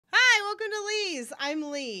guys, I'm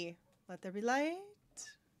Lee. Let there be light.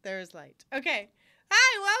 There's light. Okay.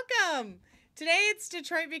 Hi, welcome. Today it's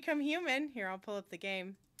Detroit Become Human. Here, I'll pull up the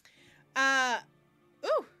game.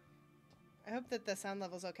 Ooh. I hope that the sound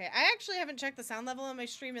level's okay. I actually haven't checked the sound level on my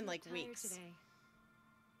stream in like weeks. Today.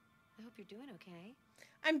 I hope you're doing okay.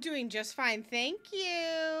 I'm doing just fine. Thank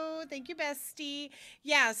you. Thank you, bestie.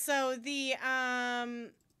 Yeah, so the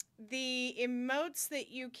emotes that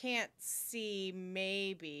you can't see,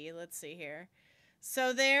 maybe. Let's see here.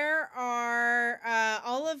 So there are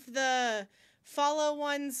all of the follow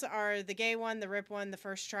ones are the gay one, the rip one, the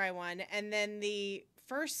first try one, and then the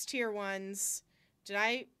first tier ones. Did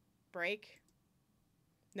I break?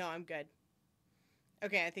 No, I'm good.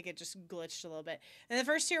 Okay, I think it just glitched a little bit. And the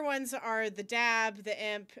first tier ones are the dab, the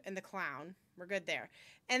imp, and the clown. We're good there.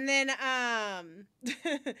 And then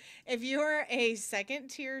if you're a second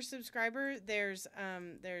tier subscriber, there's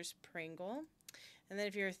Pringle. And then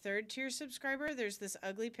if you're a third tier subscriber, there's this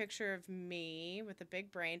ugly picture of me with a big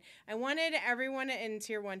brain. I wanted everyone in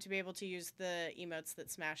tier 1 to be able to use the emotes that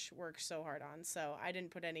Smash works so hard on, so I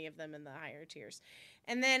didn't put any of them in the higher tiers.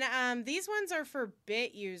 And then these ones are for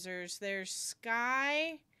bit users. There's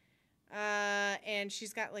Sky, and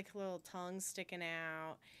she's got like a little tongue sticking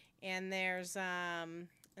out. And there's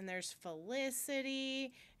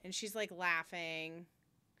Felicity, and she's like laughing.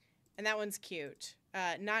 And that one's cute.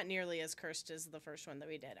 Not nearly as cursed as the first one that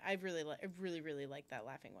we did. I really like that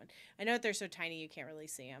laughing one. I know that they're so tiny you can't really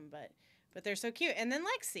see them, but they're so cute. And then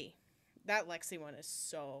Lexi. That Lexi one is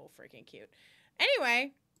so freaking cute.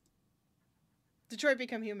 Anyway, Detroit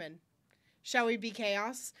Become Human. Shall we be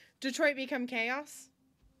chaos? Detroit Become Chaos?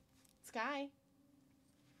 Sky.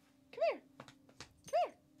 Come here. Come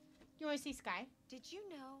here. You want to see Sky? Did you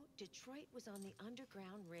know Detroit was on the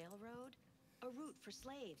Underground Railroad? A route for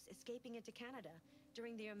slaves escaping into Canada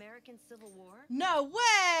during the American Civil War? No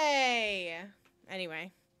way!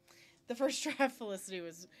 Anyway, the first draft Felicity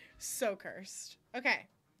was so cursed. Okay,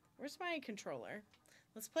 where's my controller?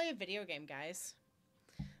 Let's play a video game, guys.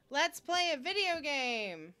 Let's play a video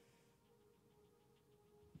game!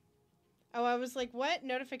 Oh, I was like, what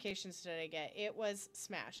notifications did I get? It was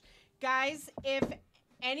Smash. Guys, if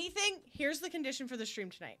anything, here's the condition for the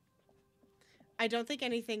stream tonight. I don't think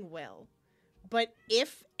anything will. But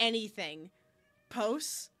if anything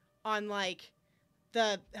posts on, like,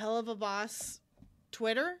 the Hell of a Boss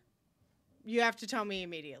Twitter, you have to tell me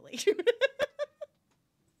immediately.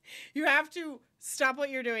 You have to stop what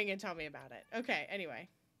you're doing and tell me about it. Okay, anyway.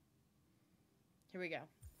 Here we go.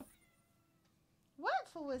 What,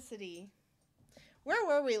 Felicity? Where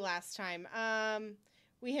were we last time?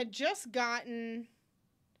 We had just gotten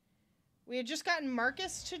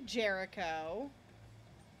Marcus to Jericho.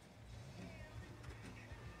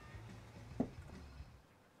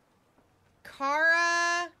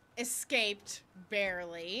 Kara escaped,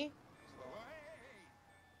 barely.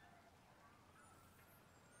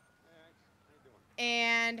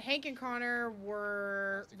 And Hank and Connor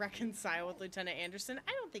were reconciled with Lieutenant Anderson.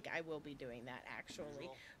 I don't think I will be doing that,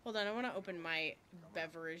 actually. Hold on, I want to open my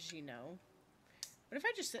beverage, you know. What if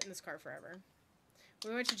I just sit in this car forever?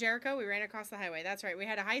 We went to Jericho, we ran across the highway. That's right, we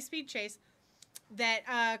had a high-speed chase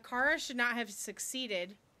that Kara should not have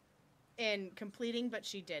succeeded in completing, but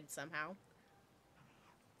she did somehow.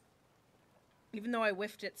 Even though I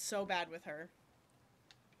whiffed it so bad with her.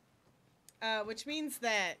 Which means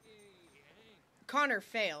that Connor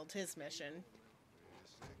failed his mission.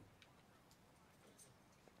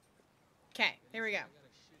 Okay, here we go.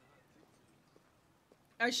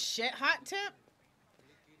 A shit hot tip?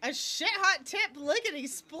 A shit hot tip? Lickety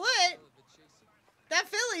split? That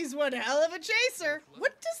filly's one hell of a chaser.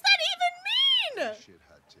 What does that even mean? Shit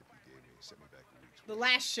hot tip you gave me sent me back a week. The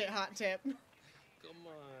last shit hot tip. Come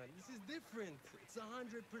on, this is different. It's 100%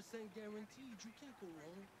 guaranteed. You can't go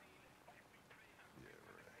wrong.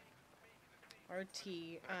 Yeah, right. RT.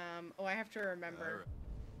 Oh, I have to remember.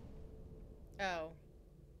 Oh.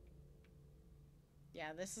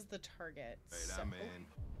 Yeah, this is the target. Right, so... I'm in.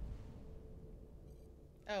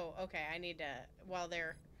 Oh, okay. I need to... While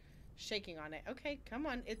they're shaking on it. Okay, come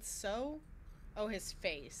on. It's so... Oh, his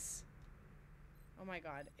face. Oh my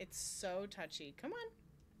god. It's so touchy. Come on.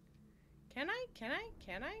 Can I?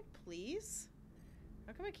 Please?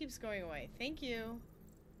 How come it keeps going away? Thank you.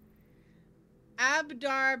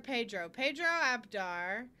 Abdar Pedro. Pedro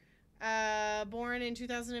Abdar. Born in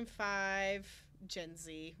 2005. Gen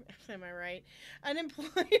Z. Am I right?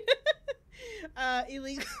 Unemployed.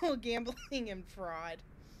 Illegal gambling and fraud.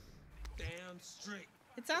 Damn straight.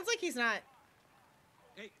 It sounds like he's not...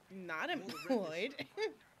 Hey, not employed.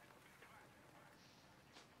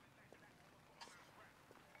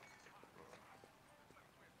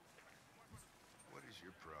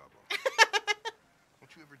 your problem?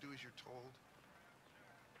 Don't you ever do as you're told?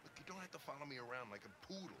 Look, you don't have to follow me around like a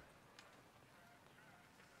poodle.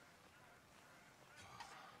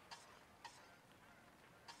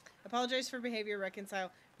 Apologize for behavior,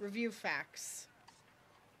 reconcile, review facts.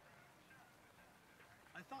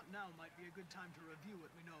 I thought now might be a good time to review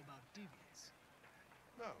what we know about deviants.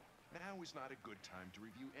 No, now is not a good time to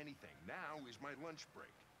review anything. Now is my lunch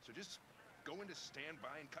break. So just go into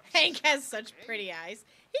standby and cut. Hank has such pretty eyes.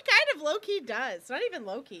 He kind of low-key does. Not even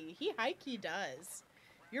low-key. He high-key does.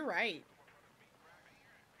 You're right.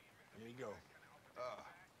 Here you go.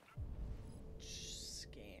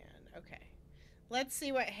 Scan. Okay. Let's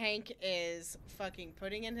see what Hank is fucking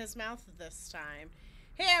putting in his mouth this time.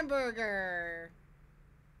 Hamburger!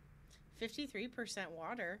 53%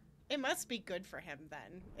 water. It must be good for him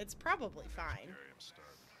then. It's probably fine. Gary, I'm starving.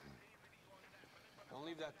 Don't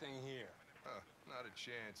leave that thing here. Not a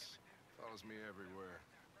chance. Follows me everywhere.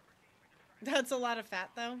 That's a lot of fat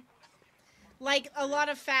though. Like a lot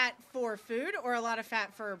of fat for food or a lot of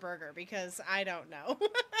fat for a burger, because I don't know.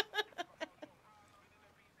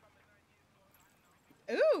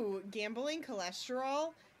 Ooh, gambling,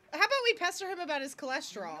 cholesterol. How about we pester him about his The meal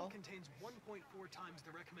cholesterol? contains 1.4 times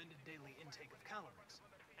the recommended daily intake of calories,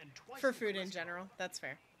 and twice For the food in cholesterol. general. That's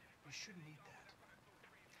fair. You shouldn't eat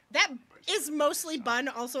that. That is mostly bun.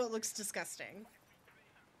 Also, it looks disgusting.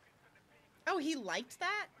 Oh, he liked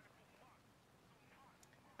that?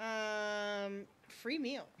 Free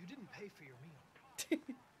meal. You didn't pay for your meal.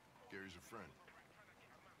 Gary's a friend.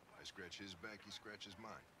 I scratch his back, he scratches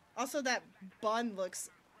mine. Also, that bun looks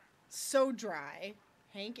so dry.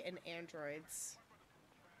 Hank and androids.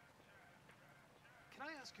 Can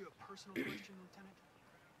I ask you a personal question, Lieutenant?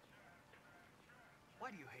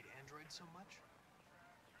 Why do you hate androids so much?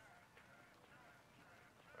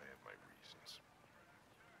 I have my reasons.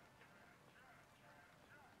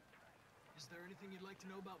 Is there anything you'd like to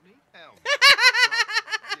know about me? Hell no.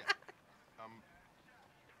 Well, yeah.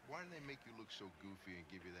 Why do they make you look so goofy and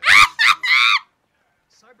give you that attitude?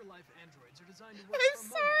 Cyberlife androids are designed to work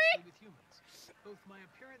I'm harmoniously with humans. Both my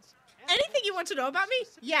appearance and Anything you want to know about me?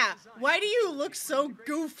 Yeah. Why do you look so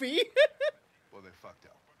goofy? Well, they fucked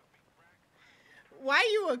up. Why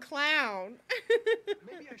you a clown?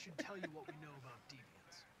 Maybe I should tell you what we know about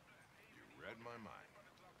deviants. You read my mind.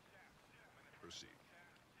 Proceed.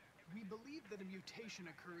 We believe that a mutation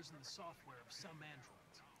occurs in the software of some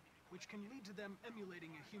androids, which can lead to them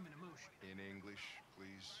emulating a human emotion. In English,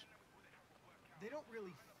 please. They don't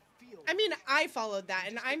really feel. I mean, I followed that,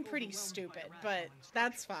 and I'm pretty stupid, but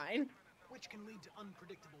that's fine. Which can lead to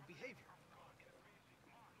unpredictable behavior.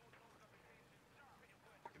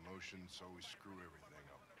 Emotions always screw everything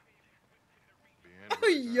up. Oh,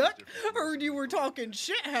 yuck. Heard you were talking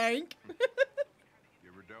shit, Hank. You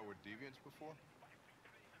ever dealt with deviants before?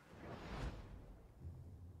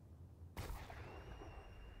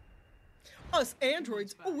 Us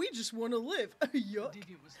androids, oh, we just want to live. Yuck.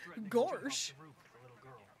 Deviant was threatening to jump off Gosh. the roof with a little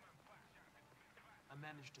girl. I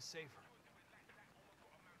managed to save her.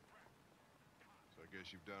 So I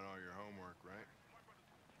guess you've done all your homework, right?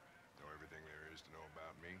 Know everything there is to know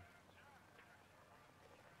about me?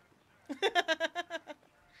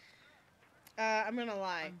 I'm gonna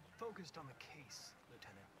lie. I'm focused on the case,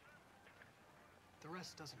 Lieutenant. The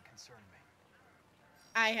rest doesn't concern me.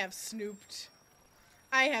 I have snooped.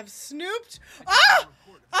 I have snooped. I just Oh! got a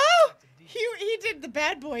report of a Oh! suspected deviant He did the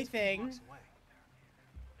bad boy 2 thing. blocks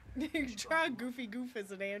away. Draw Goofy Goof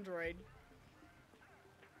as an android.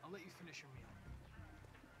 I'll let you finish your meal.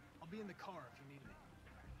 I'll be in the car if you need me.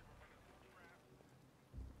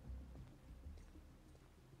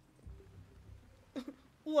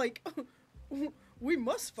 Like, we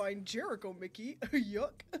must find Jericho, Mickey.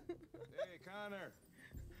 Yuck. Hey, Connor.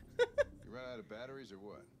 You run out of batteries or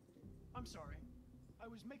what? I'm sorry. I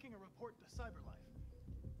was making a report to Cyberlife.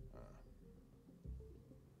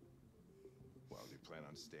 Well, do you plan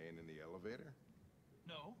on staying in the elevator?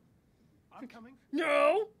 No. I'm coming.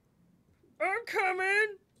 No! I'm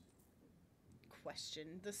coming!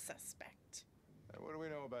 Question the suspect. What do we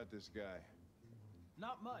know about this guy?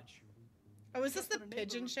 Not much. Oh, is this Just the that a neighbor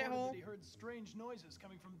pigeon reported shithole? that he heard strange noises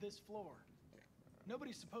coming from this floor.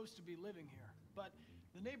 Nobody's supposed to be living here, but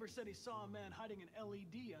the neighbor said he saw a man hiding an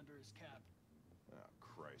LED under his cap. Oh,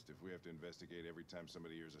 Christ. If we have to investigate every time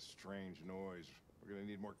somebody hears a strange noise, we're gonna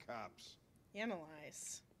need more cops.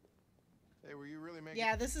 Analyze. Hey, were you really making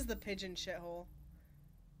Yeah, this is the pigeon shithole.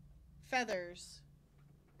 Feathers.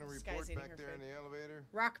 a this guy's report eating back her there in food. the elevator?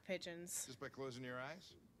 Rock pigeons. Just by closing your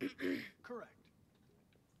eyes? Correct.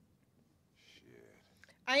 Shit.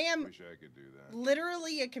 I am Wish I could do that.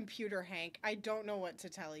 literally a computer, Hank. I don't know what to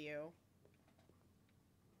tell you.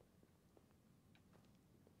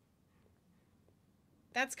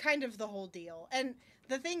 That's kind of the whole deal. And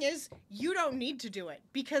the thing is, you don't need to do it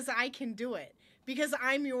because I can do it. Because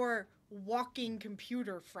I'm your walking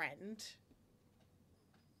computer friend.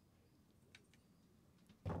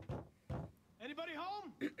 Anybody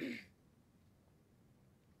home?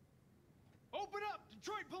 Open up,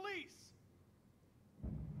 Detroit police!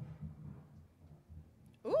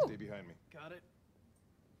 Ooh. Stay behind me. Got it.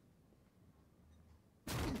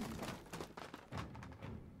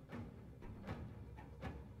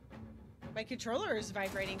 My controller is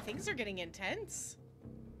vibrating. Things are getting intense.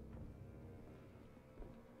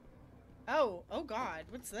 Oh God,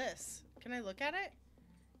 what's this? Can I look at it?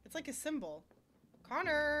 It's like a symbol.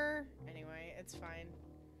 Connor! Anyway, it's fine.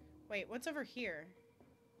 Wait, what's over here?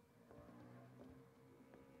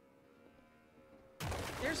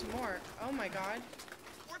 There's more. Oh my God.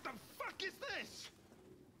 What the fuck is this?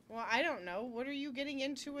 Well, I don't know. What are you getting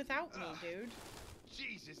into without me, dude?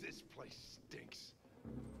 Jesus, this place stinks.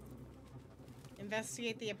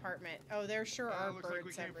 Investigate the apartment. Oh, there sure are Looks like we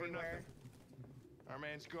birds came for everywhere. nothing. Our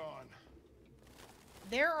man's gone.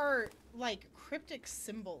 There are, like, cryptic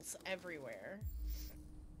symbols everywhere.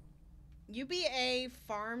 UBA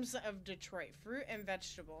Farms of Detroit. Fruit and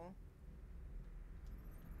vegetable.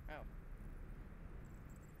 Oh.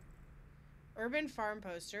 Urban farm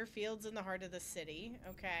poster. Fields in the heart of the city.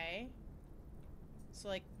 Okay. So,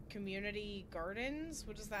 like, community gardens?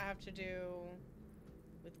 What does that have to do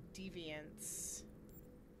with deviance?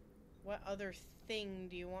 What other thing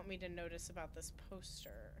do you want me to notice about this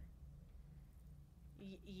poster?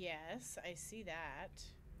 Yes, I see that.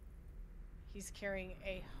 He's carrying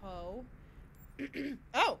a hoe.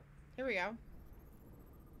 Oh! Here we go.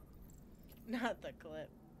 Not the clip.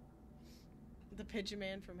 The Pigeon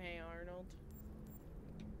Man from Hey Arnold.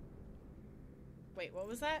 Wait, what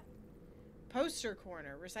was that? Poster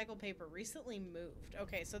corner. Recycled paper. Recently moved.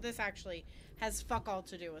 Okay, so this actually has fuck all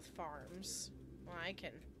to do with farms. Well, I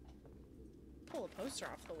can pull a poster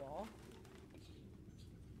off the wall.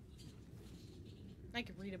 I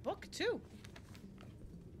could read a book, too.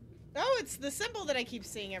 Oh, it's the symbol that I keep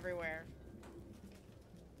seeing everywhere.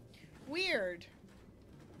 Weird.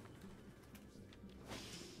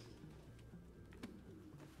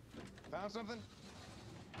 Found something?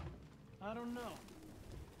 I don't know.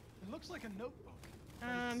 It looks like a notebook.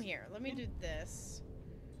 Here, let me do this.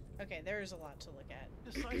 Okay, there's a lot to look at.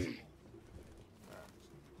 Decipherable.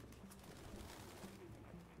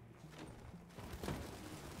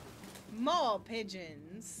 Mall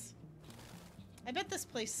pigeons. I bet this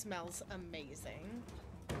place smells amazing.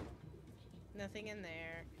 Nothing in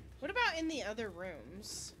there. What about in the other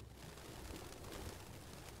rooms?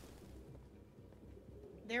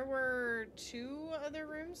 There were 2 other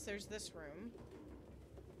rooms. There's this room.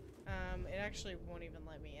 It actually won't even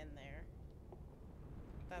let me in there.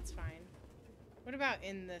 That's fine. What about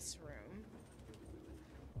in this room?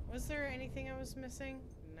 Was there anything I was missing?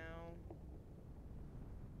 No.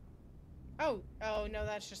 Oh, no,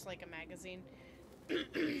 that's just like a magazine.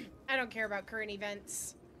 I don't care about current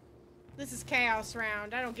events. This is Chaos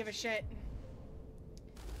Round. I don't give a shit.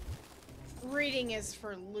 Reading is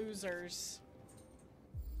for losers.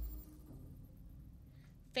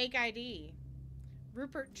 Fake ID.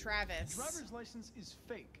 Rupert Travis. Driver's license is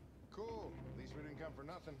fake. Cool. At least we didn't come for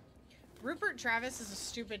nothing. Rupert Travis is a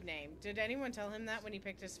stupid name. Did anyone tell him that when he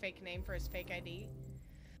picked his fake name for his fake ID?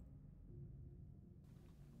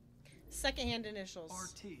 Secondhand initials.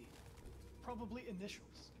 RT. Probably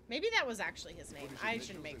initials. Maybe that was actually his name. What is I initials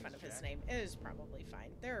shouldn't make in fun his of his jacket? name. It is probably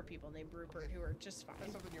fine. There are people named Rupert who are just That's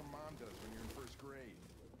fine. something your mom does when you're in first grade.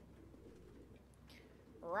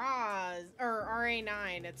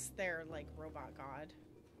 RA9. It's their, like, robot god.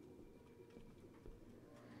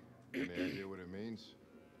 Any idea what it means?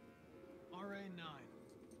 RA9.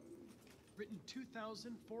 Written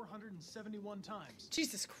 2,471 times.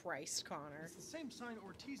 Jesus Christ, Connor. It's the same sign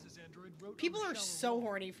Ortiz's android wrote. People on the are shallow so wall.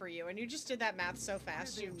 horny for you, and you just did that math so Why are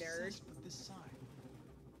fast, they you nerd. obsessed with this sign?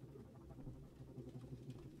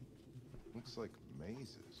 Looks like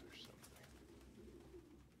mazes or something.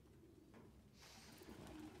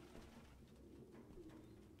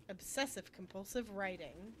 Obsessive compulsive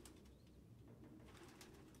writing.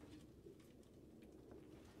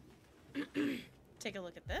 Take a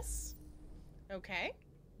look at this. Okay.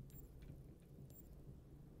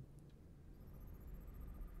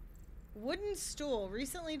 Wooden stool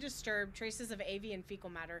recently disturbed, traces of avian fecal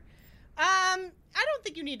matter. I don't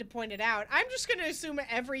think you need to point it out. I'm just gonna assume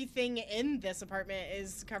everything in this apartment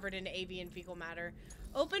is covered in avian fecal matter.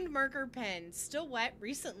 Opened marker pen, still wet,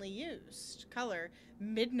 recently used. Color,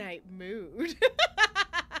 midnight mood.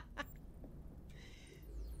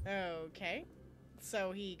 Okay.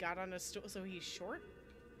 So he got on a stool, so he's short?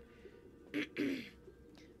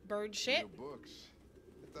 Bird shit. No books.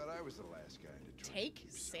 I thought I was the last guy to try. Take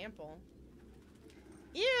sample.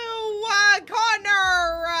 Ew,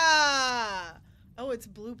 Connor! Oh, it's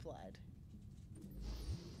blue blood.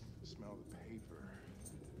 Smell the paper.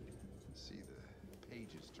 See the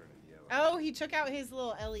pages turning yellow. Oh, he took out his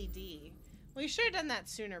little LED. Well, you should have done that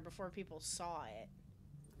sooner before people saw it.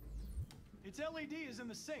 Its LED is in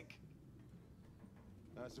the sink.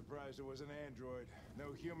 Not surprised it was an android.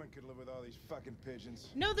 No human could live with all these fucking pigeons.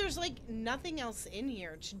 No, there's like nothing else in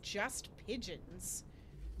here. It's just pigeons.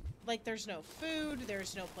 Like, there's no food,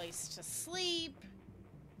 there's no place to sleep,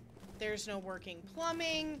 there's no working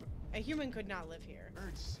plumbing. A human could not live here.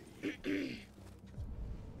 Birdseed. I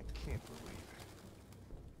can't believe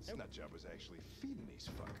it. This nut job was actually feeding these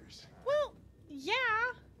fuckers. Well,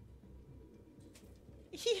 yeah.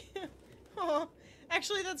 Oh,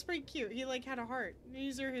 actually, that's pretty cute. He, like, had a heart.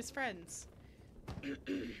 These are his friends.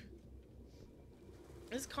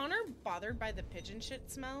 Is Connor bothered by the pigeon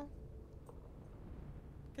shit smell?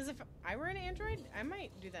 Because if I were an android, I might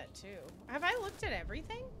do that too. Have I looked at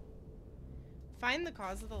everything? Find the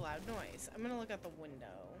cause of the loud noise. I'm gonna look out the window.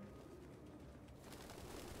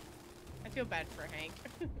 I feel bad for Hank,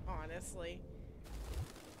 honestly.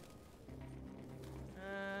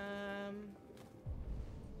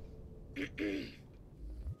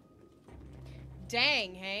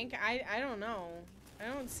 Dang, Hank. I don't know. I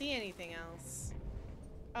don't see anything else.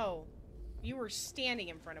 Oh, you were standing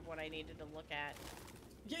in front of what I needed to look at.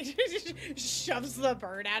 Shoves the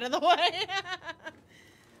bird out of the way.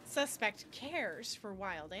 Suspect cares for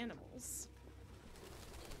wild animals.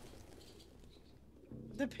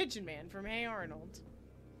 The Pigeon Man from Hey Arnold.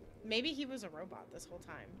 Maybe he was a robot this whole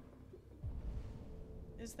time.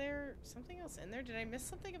 Is there something else in there? Did I miss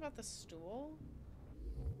something about the stool?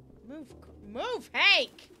 Move,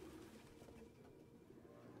 Hank!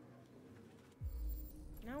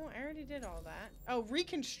 No, I already did all that. Oh,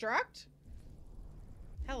 reconstruct?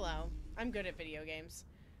 Hello. I'm good at video games.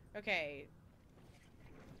 Okay.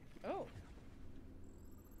 Oh.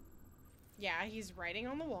 Yeah, he's writing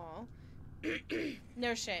on the wall.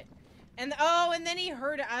 No shit. And and then he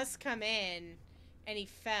heard us come in and he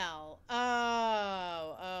fell.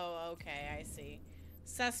 Oh, okay, I see.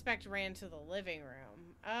 Suspect ran to the living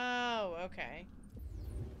room. Oh, okay.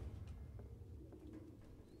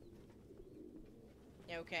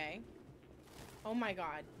 Okay. Oh my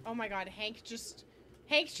god. Oh my god, Hank just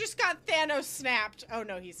got Thanos snapped. Oh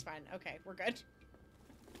no, he's fine. Okay, we're good.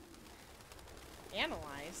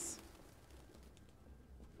 Analyze.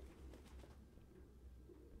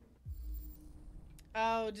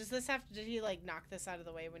 Oh, does this have to, did he like knock this out of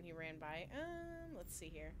the way when he ran by? Let's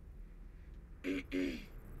see here.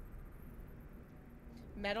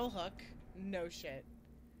 Metal hook. No shit.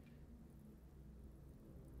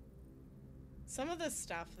 Some of the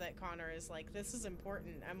stuff that Connor is like, this is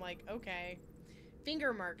important. I'm like, okay.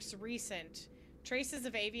 Finger marks, recent. Traces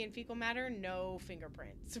of avian fecal matter, no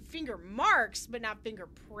fingerprints. So finger marks, but not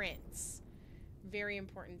fingerprints. Very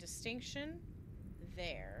important distinction.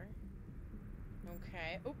 There.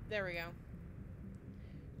 Okay. Oh, there we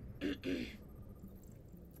go.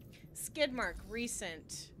 Skid mark,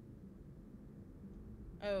 recent.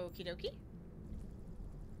 Okie dokie.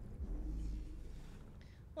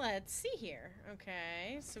 Let's see here.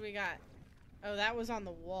 Okay, so we got... Oh, that was on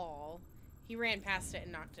the wall. He ran past it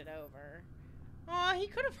and knocked it over. Aw, he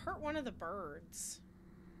could have hurt one of the birds.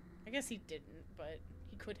 I guess he didn't, but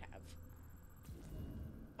he could have.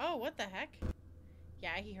 Oh, what the heck?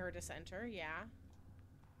 Yeah, he heard us enter. Yeah.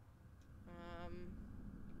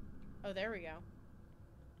 Oh, there we go.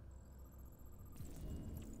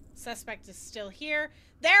 Suspect is still here.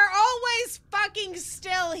 They're always fucking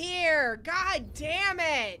still here. God damn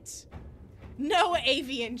it. No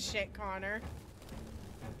avian shit, Connor.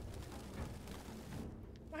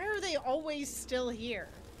 Why are they always still here?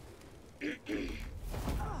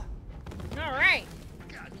 Alright.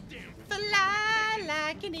 Fly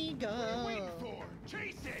like an eagle. What are you waiting for?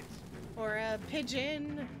 Chase it! Or a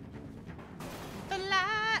pigeon.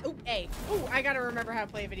 Fly. Ooh, A. Ooh, I gotta remember how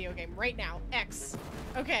to play a video game right now. X.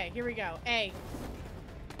 Okay, here we go. A.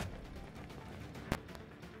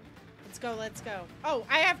 Let's go, let's go. Oh,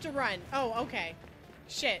 I have to run. Oh, okay.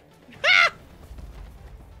 Shit. Ha!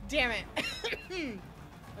 Damn it.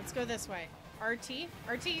 Let's go this way. RT?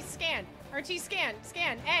 RT, scan. RT, scan.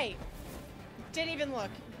 Scan. A. Didn't even look.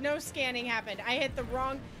 No scanning happened. I hit the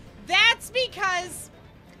wrong... That's because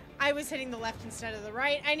I was hitting the left instead of the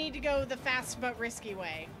right. I need to go the fast but risky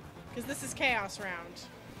way. Because this is chaos round.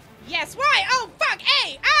 Yes, why? Oh, fuck!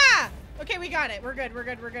 A! Ah! Okay, we got it. We're good, we're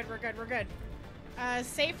good, we're good, we're good, we're good.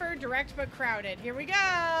 Safer, direct, but crowded. Here we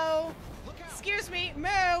go. Excuse me.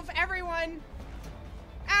 Move, everyone.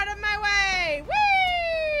 Out of my way.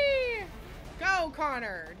 Whee! Go,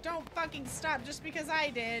 Connor. Don't fucking stop just because I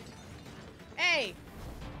did. Hey.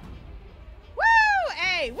 Woo!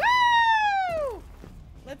 Hey, woo!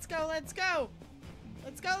 Let's go, let's go.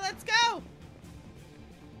 Let's go, let's go.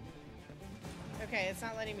 Okay, it's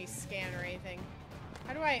not letting me scan or anything.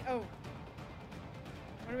 How do I, oh.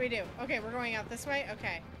 What do we do? Okay, we're going out this way?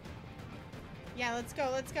 Okay. Yeah, let's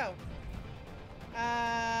go, let's go.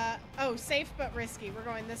 Oh, safe but risky. We're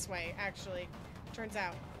going this way, actually. Turns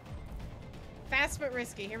out. Fast but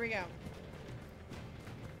risky. Here we go.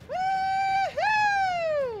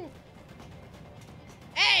 Woohoo!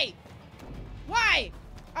 Hey! Why?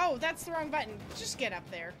 Oh, that's the wrong button. Just get up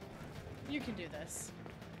there. You can do this.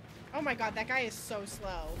 Oh my god, that guy is so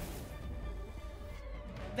slow.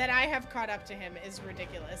 That I have caught up to him is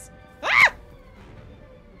ridiculous. Ah!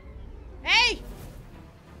 Hey!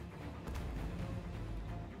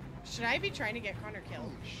 Should I be trying to get Connor killed?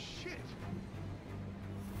 Holy shit.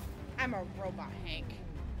 I'm a robot, Hank.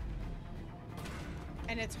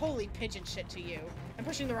 And it's holy pigeon shit to you. I'm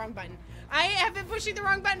pushing the wrong button. I have been pushing the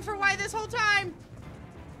wrong button for why this whole time?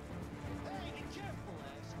 Hey, be careful,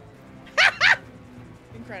 asshole.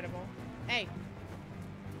 Incredible. Hey.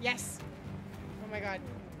 Yes. Oh my god.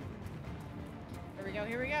 Here we go,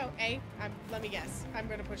 here we go. A. Let me guess. I'm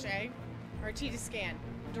gonna push A. RT to scan.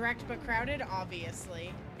 Direct but crowded,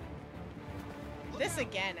 obviously. This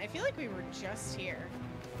again. I feel like we were just here.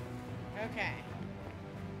 Okay.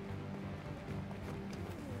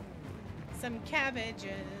 Some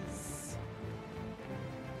cabbages.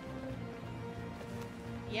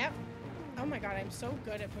 Yep. Oh my god, I'm so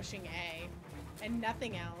good at pushing A. And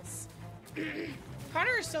nothing else.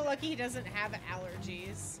 Connor is so lucky he doesn't have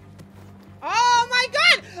allergies. Oh my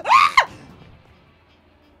god! Ah!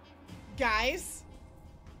 Guys.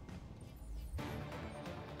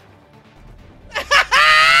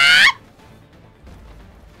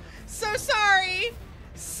 So sorry.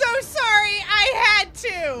 So sorry. I had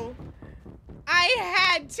to. I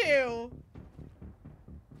had to.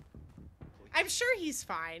 I'm sure he's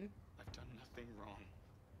fine. I've done nothing wrong.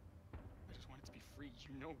 I just wanted to be free.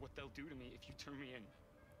 You know what they'll do to me if you turn me in.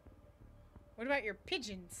 What about your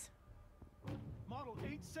pigeons? Model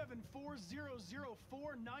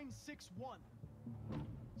 874004961.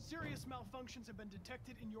 Serious malfunctions have been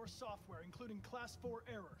detected in your software, including Class 4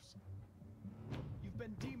 errors. You've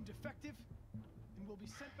been deemed defective and will be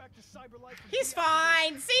sent back to CyberLife. He's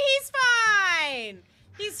fine. See, he's fine.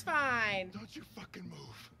 He's fine. Don't you fucking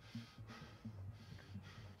move.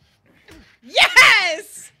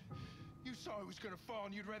 Yes! You saw I was gonna fall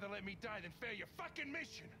and you'd rather let me die than fail your fucking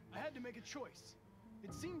mission. I had to make a choice.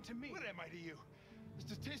 It seemed to me. What am I to you? A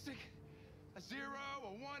statistic? A 0, a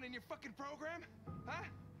 1 in your fucking program? Huh?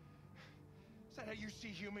 Is that how you see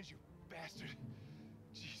humans, you bastard?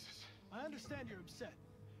 Jesus. I understand you're upset.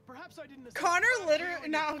 Perhaps I didn't. Connor literally,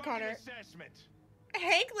 not Connor. Assessment.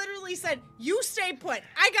 Hank literally said, "You stay put.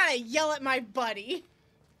 I gotta yell at my buddy."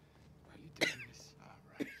 Why are you doing this? All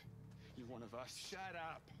right. You're one of us. Shut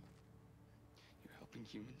up. You're helping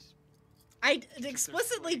humans. I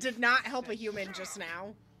explicitly did not help a human just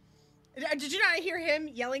now. Did you not hear him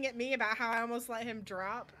yelling at me about how I almost let him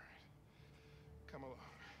drop? Come along.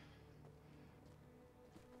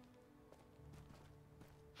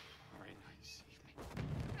 All right, now you save me.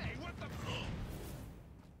 Hey, what the?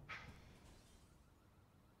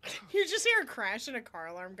 You just hear a crash and a car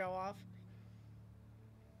alarm go off.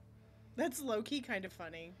 That's low-key kind of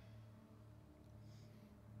funny.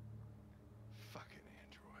 Fucking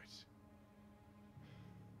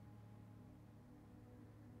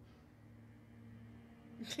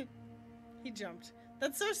androids. He jumped.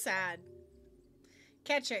 That's so sad.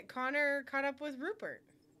 Catch it. Connor caught up with Rupert.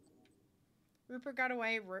 Rupert got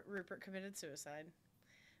away. Rupert committed suicide.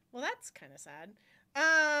 Well, that's kind of sad.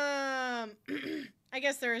 I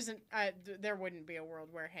guess there isn't. There wouldn't be a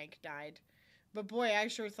world where Hank died, but boy, I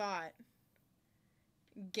sure thought.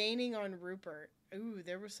 Gaining on Rupert. Ooh,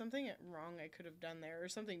 there was something wrong I could have done there, or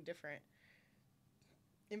something different.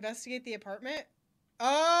 Investigate the apartment.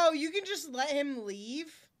 Oh, you can just let him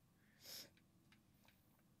leave?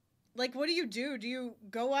 Like, what do? Do you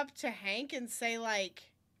go up to Hank and say, like,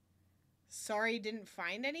 sorry, didn't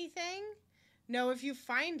find anything? No, if you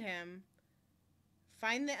find him,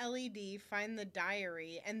 find the LED, find the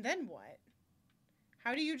diary, and then what?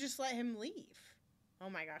 How do you just let him leave? Oh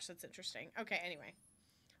my gosh, that's interesting. Okay, anyway.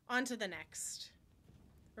 On to the next.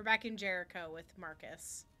 We're back in Jericho with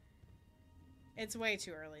Marcus. It's way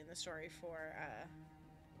too early in the story for,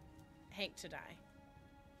 Hank to die.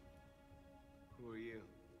 Who are you?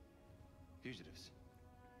 Fugitives.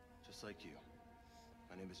 Just like you.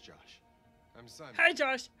 My name is Josh. I'm Simon. Hi,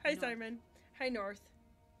 Josh. Hi, North. Simon. Hi, North.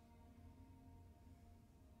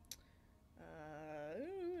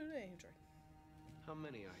 Android. How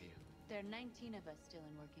many are you? There are 19 of us still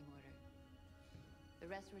in working order. The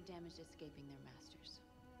rest were damaged escaping their masters.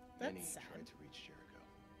 Many That's sad. tried to reach Jericho.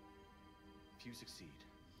 Few succeed.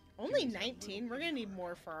 Only Humans have 19? little We're gonna pity need for more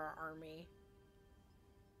our for our army.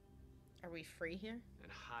 Are we free here?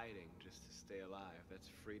 And hiding just to stay alive. That's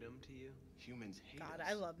freedom to you? Humans hate God, us.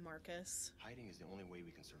 I love Marcus. Hiding is the only way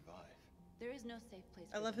we can survive. There is no safe place.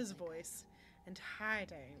 I for love those his like us. voice. And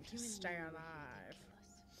hiding to Humans stay knew we were here to alive. kill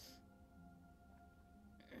us.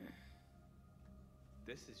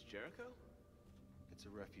 This is Jericho? It's a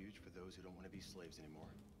refuge for those who don't want to be slaves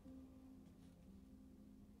anymore.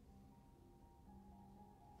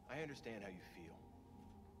 I understand how you feel,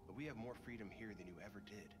 but we have more freedom here than you ever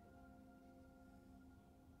did.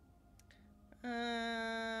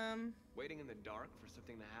 Waiting in the dark for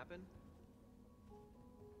something to happen?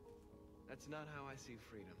 That's not how I see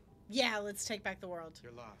freedom. Yeah, let's take back the world.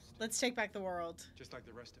 You're lost. Let's take back the world. Just like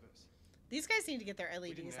the rest of us. These guys need to get their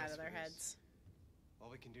didn't LEDs out ask of their for this. heads. All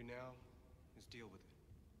we can do now is deal with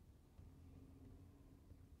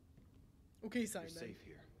it. Okay, You're Simon. safe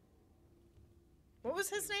here. What was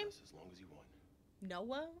his Stay name? with us as long as you want.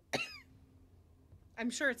 Noah? I'm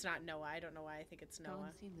sure it's not Noah. I don't know why I think it's Go Noah.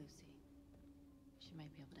 and see Lucy. She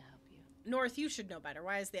might be able to help you. North, you should know better.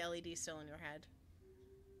 Why is the LED still in your head?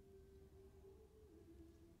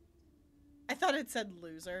 I thought it said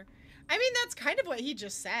loser. I mean, that's kind of what he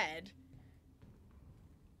just said.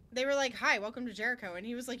 They were like, hi, welcome to Jericho. And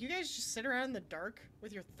he was like, you guys just sit around in the dark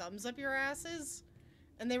with your thumbs up your asses?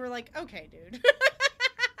 And they were like, okay, dude.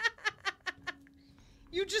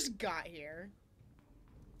 You just got here.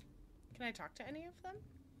 Can I talk to any of them?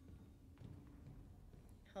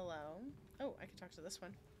 Hello? Oh, I can talk to this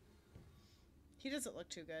one. He doesn't look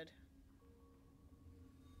too good.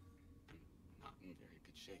 I'm not in very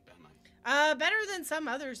good shape, am I? Better than some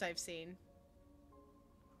others I've seen.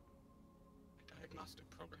 My diagnostic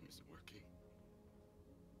program isn't working.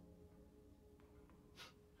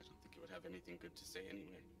 I don't think it would have anything good to say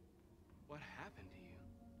anyway. What happened to you?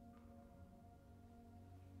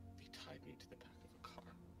 They tied me to the back of a car.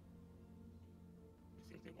 I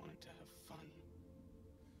think they wanted to have fun.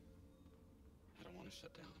 I don't want to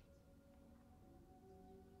shut down.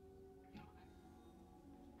 No,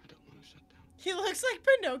 I don't want to shut down. He looks like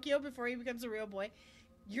Pinocchio before he becomes a real boy.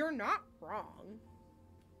 You're not wrong.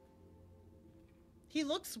 He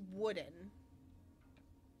looks wooden.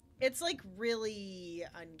 It's like really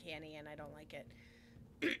uncanny and I don't like it.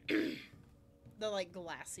 The like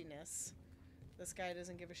glassiness. This guy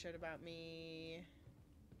doesn't give a shit about me.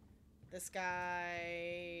 This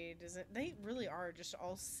guy doesn't. They really are just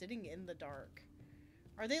all sitting in the dark.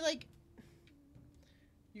 Are they like,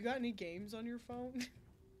 you got any games on your phone?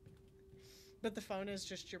 But the phone is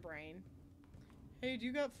just your brain. Hey, do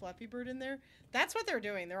you got Flappy Bird in there? That's what they're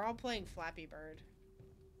doing. They're all playing Flappy Bird.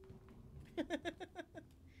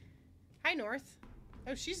 Hi, North.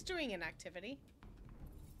 Oh, she's doing an activity.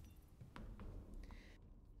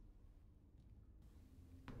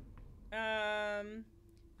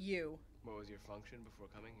 You. What was your function before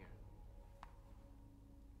coming here?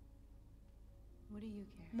 What do you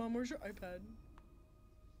care? Mom, where's your iPad?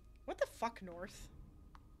 What the fuck, North?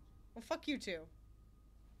 Well, fuck you too.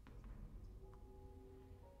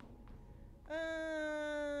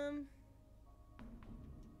 A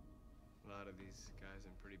lot of these guys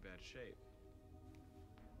in pretty bad shape.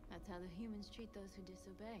 That's how the humans treat those who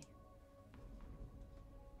disobey.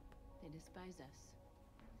 They despise us.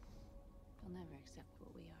 They'll never accept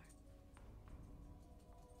what we are.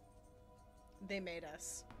 They made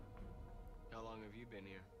us. How long have you been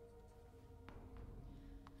here?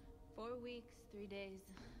 4 weeks, 3 days,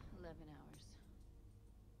 11 hours.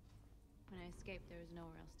 When I escaped, there was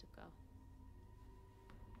nowhere else to go.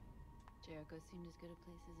 Jericho seemed as good a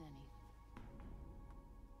place as any.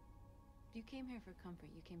 If you came here for comfort,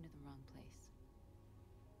 you came to the wrong place.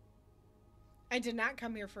 I did not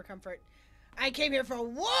come here for comfort. I came here for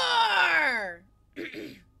war!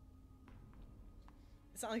 It's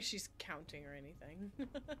not like she's counting or anything.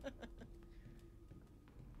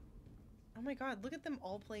 Oh my god, look at them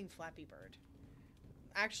all playing Flappy Bird.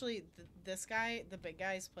 Actually, this guy, the big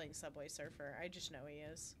guy, is playing Subway Surfer. I just know he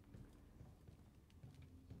is.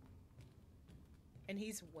 And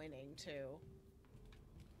he's winning, too.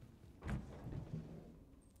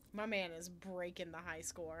 My man is breaking the high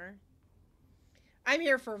score. I'm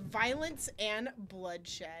here for violence and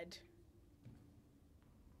bloodshed.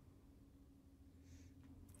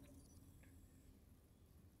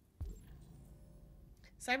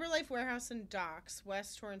 Cyberlife Warehouse and Docks,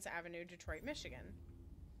 West Torrance Avenue, Detroit, Michigan.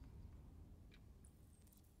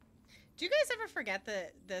 Do you guys ever forget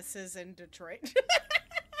that this is in Detroit?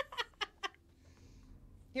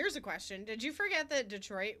 Here's a question. Did you forget that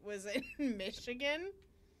Detroit was in Michigan?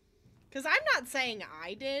 Because I'm not saying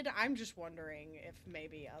I did. I'm just wondering if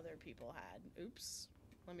maybe other people had. Oops.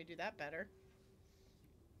 Let me do that better.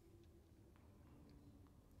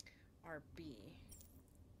 RB.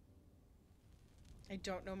 I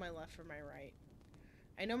don't know my left from my right.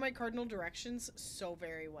 I know my cardinal directions so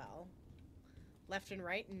very well. Left and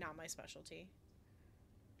right, not my specialty.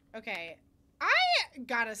 Okay, I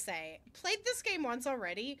gotta say, played this game once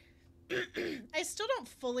already. I still don't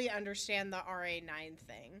fully understand the RA9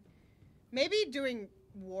 thing. Maybe doing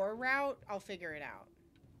War Route, I'll figure it out.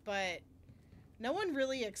 But no one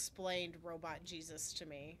really explained Robot Jesus to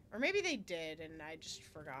me. Or maybe they did and I just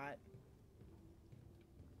forgot.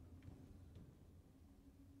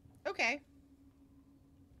 Okay.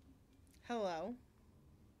 Hello.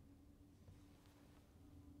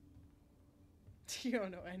 You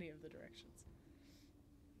don't know any of the directions.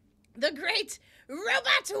 The Great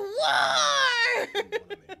Robot War!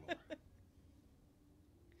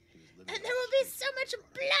 And there will be so much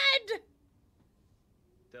blood!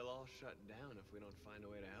 They'll all shut down if we don't find a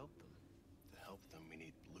way to help them. To help them, we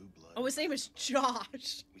need blue blood. Oh, his name is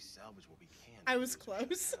Josh. We salvage what we can. I was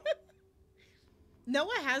close.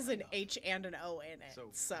 Noah has an H and an O in it,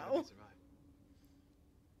 so. How did they survive?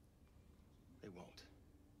 They won't.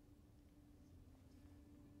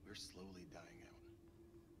 We're slowly dying out.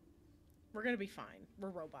 We're gonna be fine. We're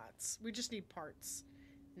robots. We just need parts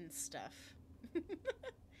and stuff.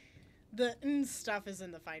 The stuff is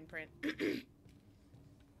in the fine print.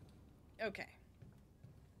 Okay.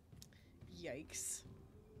 Yikes.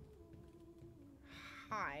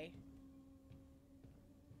 Hi.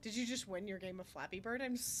 Did you just win your game of Flappy Bird?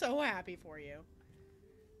 I'm so happy for you.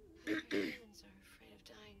 Humans are afraid of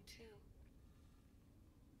dying too.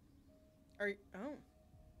 Oh.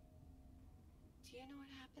 Do you know what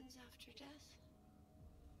happens after death?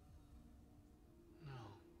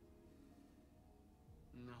 No.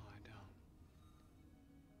 No, I don't.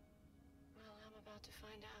 Well, I'm about to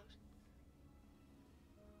find out.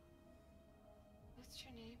 What's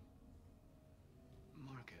your name?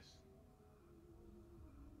 Marcus.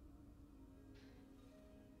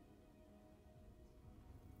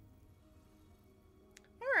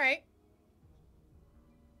 All right.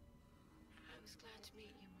 I was glad to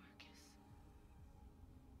meet you, Marcus.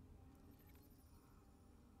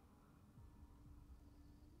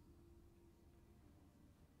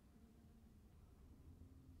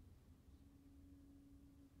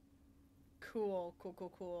 Cool, cool,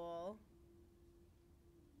 cool, cool.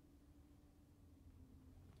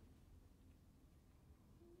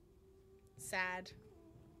 Sad.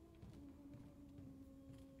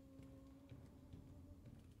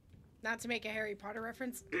 Not to make a Harry Potter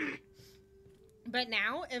reference. But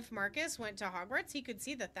now, if Marcus went to Hogwarts, he could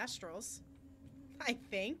see the Thestrals. I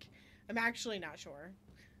think. I'm actually not sure.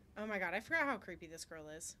 Oh my god, I forgot how creepy this girl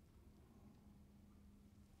is.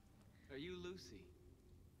 Are you Lucy?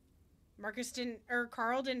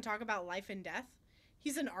 Carl didn't talk about life and death.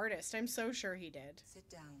 He's an artist. I'm so sure he did. Sit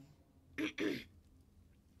down.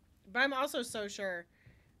 But I'm also so sure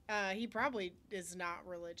he probably is not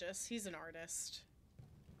religious. He's an artist.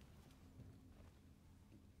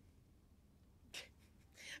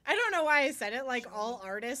 I don't know why I said it like all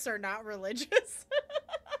artists are not religious. He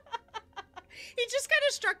just kind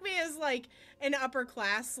of struck me as like an upper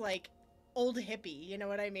class, like old hippie. You know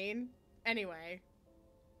what I mean? Anyway,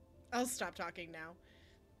 I'll stop talking now.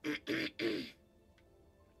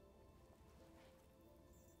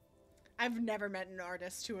 I've never met an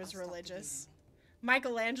artist who was religious.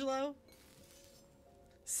 Michelangelo?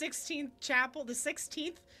 16th chapel? The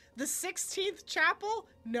 16th? The 16th chapel?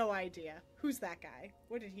 No idea. Who's that guy?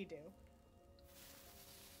 What did he do?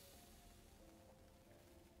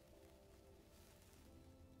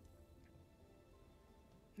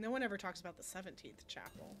 No one ever talks about the 17th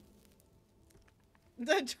chapel.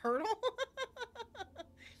 The turtle?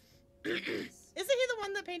 Isn't he the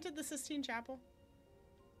one that painted the Sistine Chapel?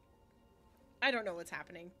 I don't know what's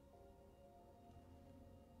happening.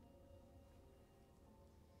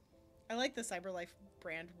 I like the CyberLife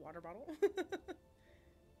brand water bottle.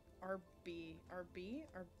 RB.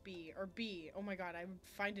 Oh my god, I would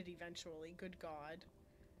find it eventually. Good god.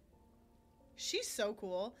 She's so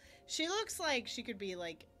cool. She looks like she could be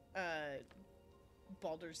like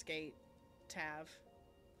Baldur's Gate Tav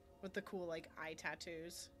with the cool like eye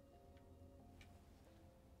tattoos.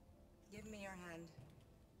 Give me your hand.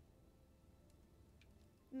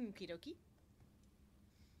 Okie dokie.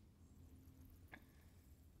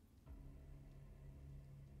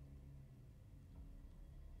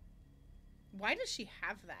 Why does she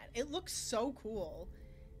have that? It looks so cool.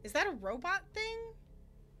 Is that a robot thing?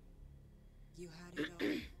 You had it all.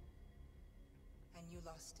 And you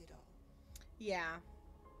lost it all. Yeah.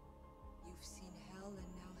 You've seen hell and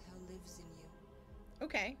now hell lives in you.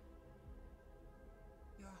 Okay.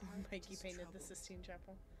 Your heart Mikey is painted troubled. the Sistine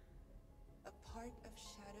Chapel. A part of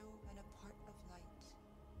shadow and a part of light.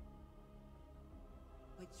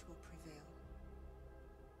 Which will prevail?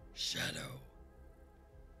 Shadow.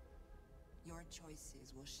 Your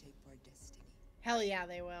choices will shape our destiny. Hell yeah,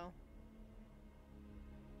 they will.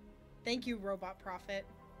 Thank you, Robot Prophet.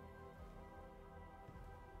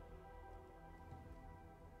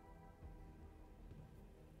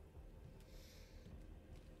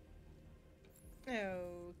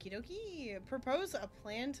 Okie dokie. Propose a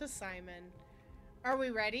plan to Simon. Are we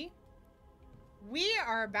ready? We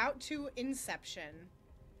are about to Inception.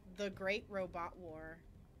 The Great Robot War.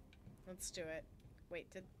 Let's do it. Wait,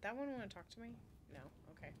 did that one want to talk to me? No.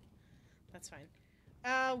 Okay. That's fine.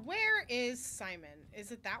 Where is Simon?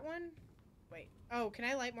 Is it that one? Wait. Oh, can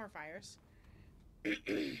I light more fires?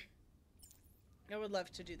 I would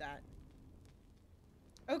love to do that.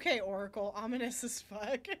 Okay, Oracle. Ominous as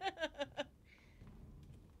fuck.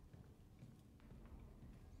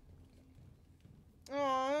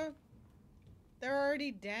 Aw. They're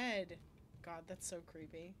already dead. God, that's so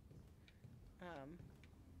creepy.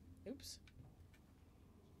 Oops.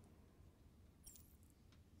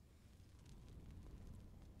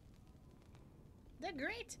 The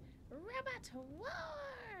Great Robot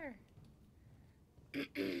War!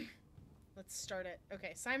 Let's start it.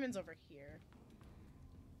 Okay, Simon's over here.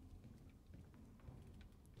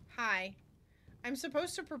 Hi. I'm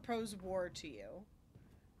supposed to propose war to you.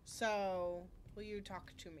 So, will you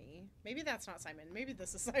talk to me? Maybe that's not Simon. Maybe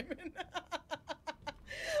this is Simon.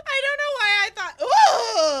 I don't know why I thought...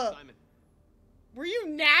 Ugh! Simon. Were you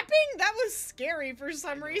napping? That was scary for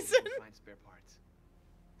some reason. Find spare parts.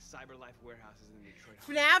 CyberLife warehouses in the Detroit.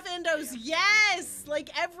 FNAF endos, yes! Like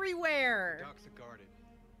everywhere. The docks are guarded.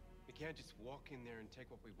 We can't just walk in there and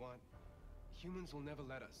take what we want. Humans will never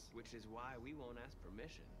let us. Which is why we won't ask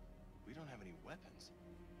permission. We don't have any weapons.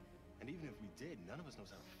 And even if we did, none of us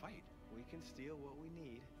knows how to fight. We can steal what we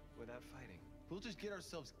need without fighting. We'll just get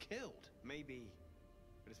ourselves killed. Maybe.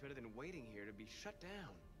 But it's better than waiting here to be shut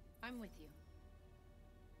down. I'm with you.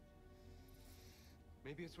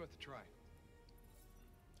 Maybe it's worth a try.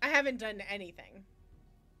 I haven't done anything.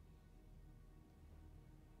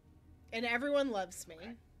 And everyone loves me.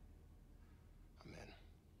 Okay. I'm in.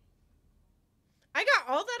 I got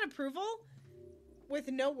all that approval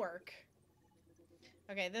with no work.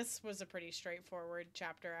 Okay, this was a pretty straightforward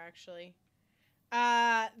chapter, actually.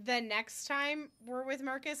 The next time we're with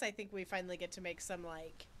Marcus, I think we finally get to make some,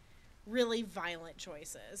 like, really violent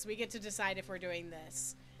choices. We get to decide if we're doing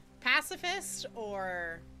this pacifist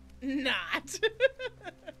or not.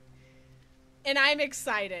 And I'm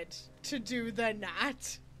excited to do the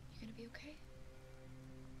not. You gonna be okay?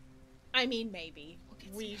 I mean, maybe.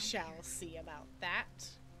 We'll We shall see about that.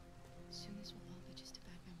 Soon this will all be just a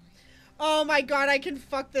bad memory. Oh my god, I can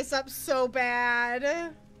fuck this up so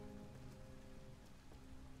bad.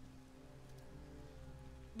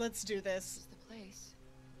 Let's do This this. is the place.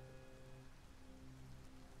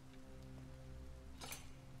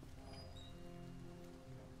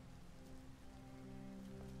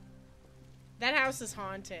 That house is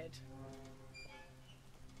haunted.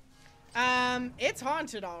 It's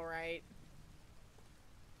haunted, all right.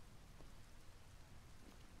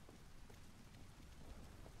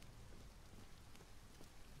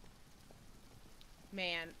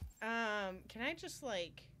 Man, can I just,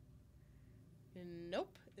 like...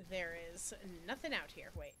 Nope, there is nothing out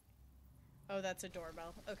here. Wait. Oh, that's a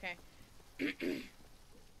doorbell. Okay.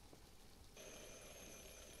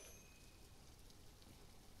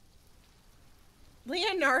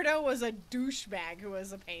 Leonardo was a douchebag who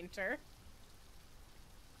was a painter.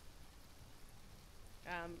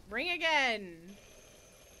 Ring again.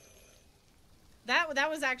 That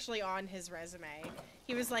was actually on his resume.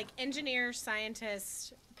 He was like engineer,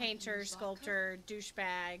 scientist, painter, sculptor,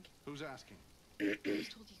 douchebag. Who's asking? I was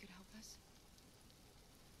told you could help us.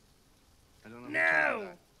 I don't know. Who No! told you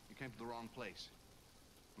that. You came to the wrong place.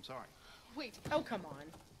 I'm sorry. Wait. Oh, come on.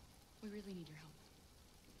 We really need your help.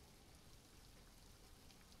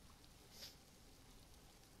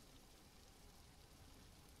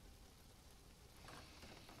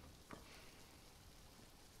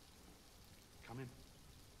 Come in.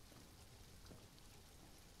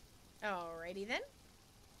 Alrighty then.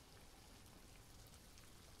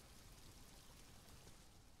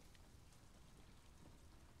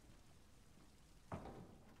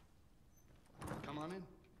 Come on in.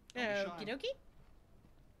 Don't be Okie dokie.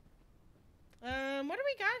 What do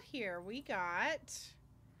we got here? We got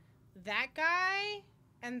that guy,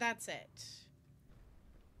 and that's it.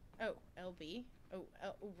 Oh, LB. Oh,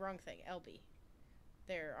 wrong thing. LB.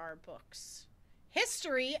 There are books.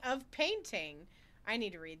 History of painting. I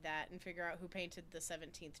need to read that and figure out who painted the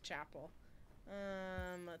 17th chapel.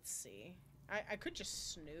 Let's see. I could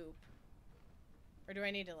just snoop. Or do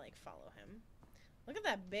I need to, like, follow him? Look at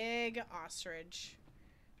that big ostrich.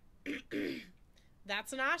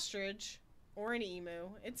 That's an ostrich. Or an emu.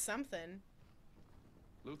 It's something.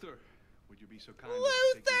 Luther, would you be so kind as to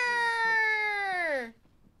take me to Luther!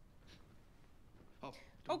 Oh,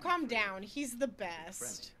 Oh, calm down. He's the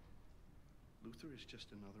best. Luther is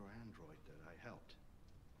just another android that I helped.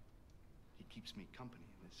 He keeps me company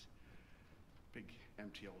in this big,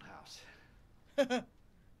 empty old house.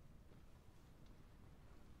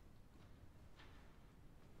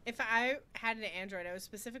 If I had an android, I would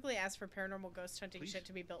specifically ask for paranormal ghost hunting shit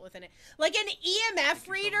to be built within it. Like an EMF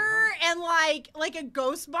reader and like a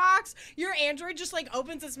ghost box. Your android just like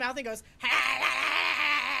opens its mouth and goes,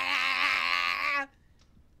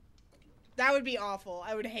 that would be awful.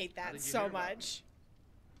 I would hate that so much.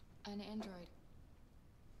 An android.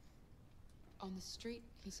 On the street,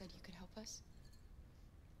 he said you could help us.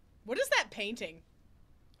 What is that painting?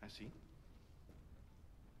 I see.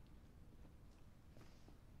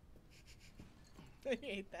 I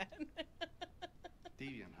hate that.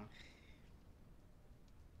 Deviant, huh?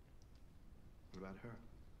 What about her?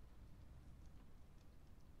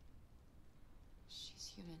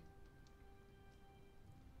 She's human.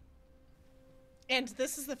 And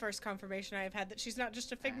this is the first confirmation I have had that she's not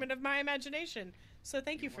just a figment of my imagination. So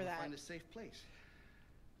thank you for that. Find a safe place.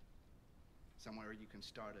 Somewhere you can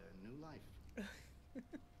start a new life.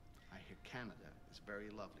 I hear Canada is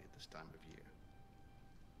very lovely at this time of year.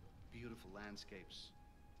 Beautiful landscapes,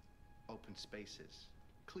 open spaces,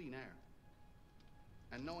 clean air,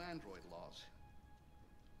 and no android laws.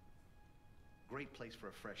 Great place for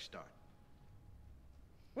a fresh start.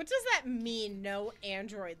 What does that mean, no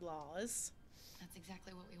android laws? That's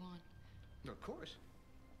exactly what we want. Of course.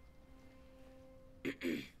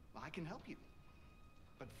 I can help you.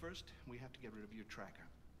 But first, we have to get rid of your tracker.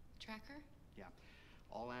 Tracker? Yeah.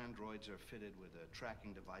 All androids are fitted with a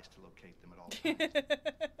tracking device to locate them at all times.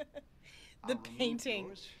 The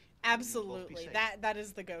painting. Absolutely. That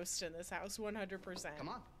is the ghost in this house, 100%. Come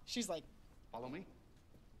on. She's like, follow me.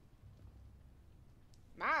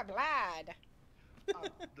 My blood.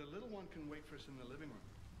 The little one can wait for us in the living room.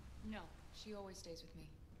 No, she always stays with me.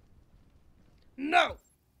 No!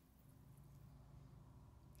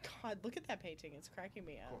 God, look at that painting. It's cracking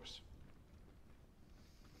me up. Of course.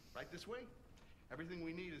 Right this way. Everything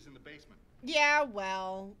we need is in the basement. Yeah,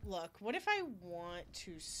 well, look. What if I want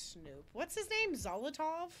to snoop? What's his name?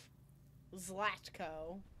 Zolotov?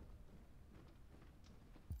 Zlatko.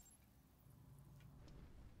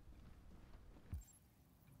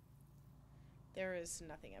 There is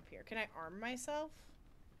nothing up here. Can I arm myself?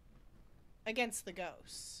 Against the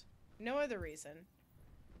ghosts. No other reason.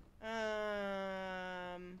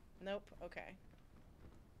 Nope. Okay.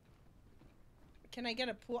 Can I get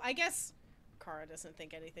a pool? I guess Kara doesn't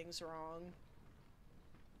think anything's wrong.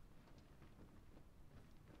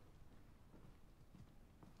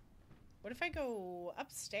 What if I go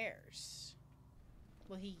upstairs?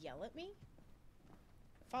 Will he yell at me?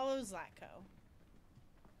 Follow Zlatko.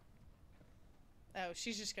 Oh,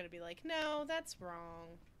 she's just gonna be like, no, that's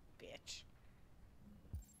wrong, bitch.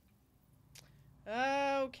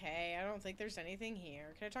 Okay, I don't think there's anything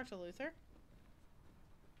here. Can I talk to Luther?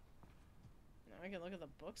 No, I can look at the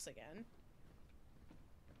books again.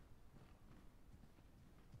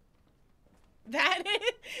 That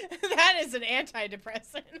is an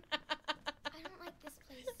antidepressant. I don't like this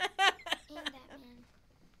place. And that man.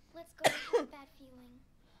 Let's go. I have a bad feeling.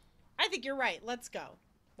 I think you're right. Let's go.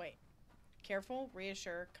 Wait. Careful,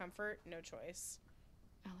 reassure, comfort, no choice.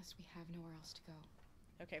 Alice, we have nowhere else to go.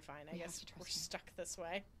 Okay, fine. I guess we're stuck this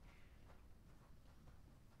way.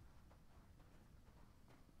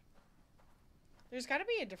 There's got to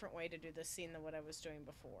be a different way to do this scene than what I was doing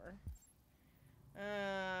before.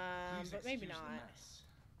 But maybe not.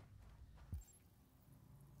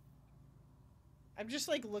 I'm just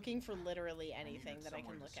like looking for literally anything that I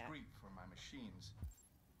can look at. For my machines.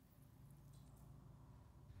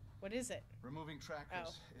 What is it? Removing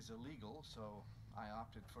trackers is illegal, so I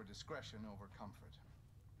opted for discretion over comfort.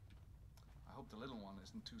 I hope the little one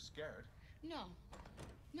isn't too scared. No.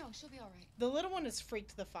 No, she'll be all right. The little one is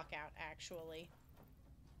freaked the fuck out, actually.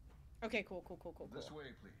 Okay, cool. This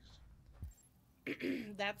way, please.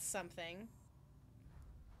 That's something.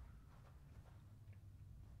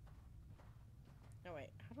 Oh, wait.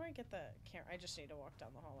 How do I get the camera? I just need to walk down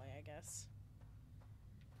the hallway, I guess.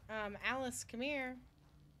 Alice, come here.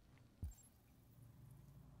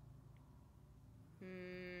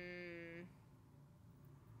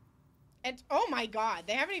 And, oh my god,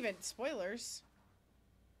 they haven't even... Spoilers.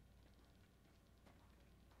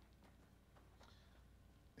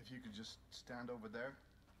 If you could just stand over there.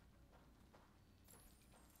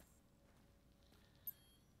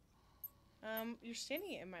 You're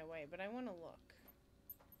standing in my way, but I want to look.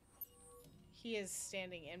 He is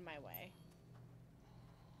standing in my way.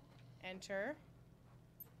 Enter.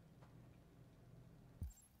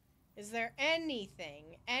 Is there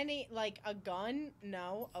anything? Like, a gun?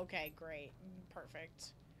 No? Okay, great.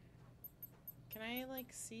 Perfect. Can I, like,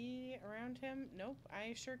 see around him? Nope,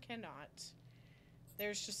 I sure cannot.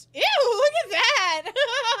 There's just... Ew, look at that!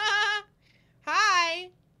 Hi!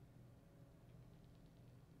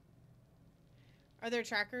 Are there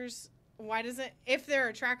trackers? Why doesn't... If there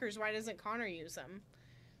are trackers, why doesn't Connor use them?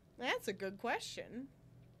 That's a good question.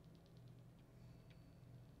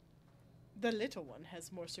 The little one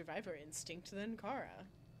has more survivor instinct than Kara.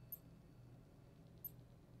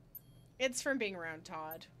 It's from being around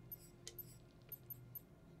Todd.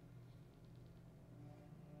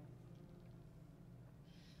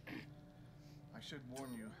 I should warn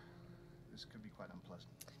you, this could be quite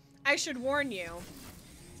unpleasant. I should warn you,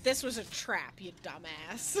 this was a trap, you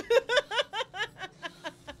dumbass.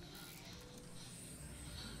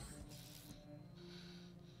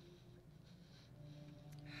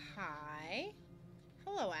 Hi.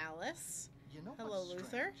 Hello, Alice. You know hello, what's Luther.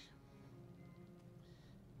 Strange?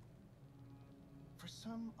 For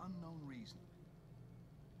some unknown reason,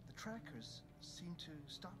 the trackers seem to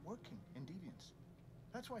stop working in Deviants.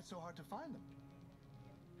 That's why it's so hard to find them.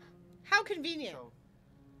 How convenient. So,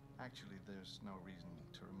 actually, there's no reason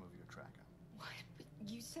to remove your tracker. What? But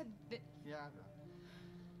you said that... Yeah,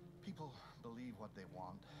 people believe what they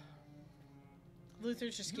want.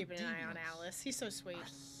 Luther's just keeping an eye on Deviants Alice. He's so sweet. are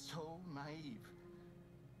so naive.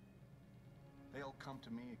 They'll come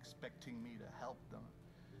to me expecting me to help them.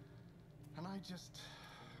 And I just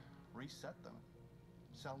reset them,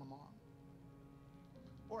 sell them on.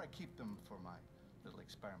 Or I keep them for my little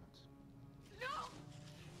experiments. No!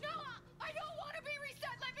 No! I don't want to be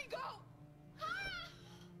reset! Let me go!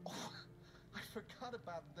 Oh, I forgot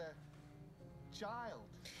about the child.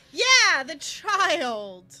 Yeah, the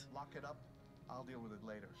child. Lock it up. I'll deal with it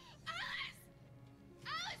later. Alice!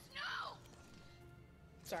 Alice, no!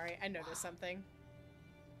 Sorry, I noticed something.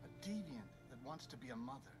 A deviant that wants to be a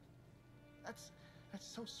mother. That's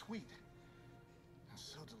so sweet. And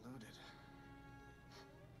so deluded.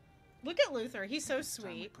 Look at Luther. He's so It's time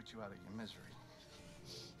we sweet. put you out of your misery.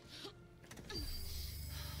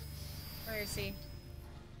 Where is he?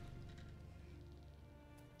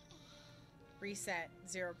 Reset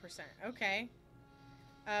 0%. Okay.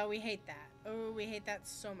 We hate that. Oh, we hate that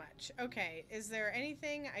so much. Okay, is there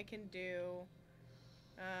anything I can do?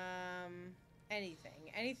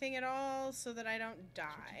 Anything. Anything at all so that I don't That's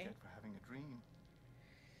what you die? get for having a dream.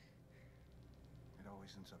 It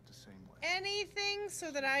always ends up the same way. Anything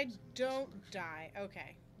so that I don't die.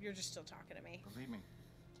 Okay, you're just still talking to me. Believe me,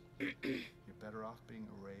 you're better off being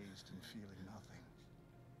erased and feeling nothing.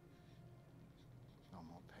 No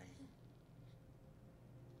more pain.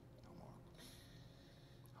 No more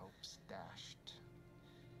hopes dashed.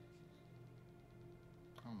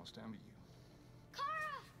 I almost envy you.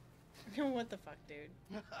 What the fuck,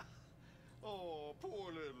 dude? Oh,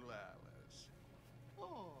 poor little Alice.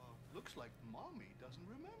 Oh, looks like Mommy doesn't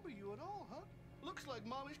remember you at all, huh? Looks like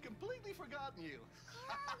Mommy's completely forgotten you.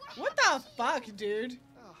 What the fuck, dude?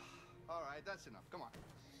 Oh, all right, that's enough. Come on.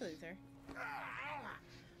 Luther.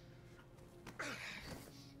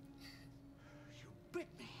 You bit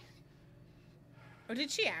me. Oh,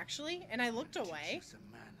 did she actually? And I looked away. Use the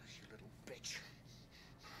manners, you little bitch.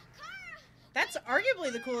 That's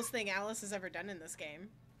arguably the coolest thing Alice has ever done in this game.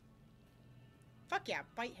 Fuck yeah,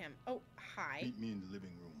 bite him. Oh, hi. Meet me in the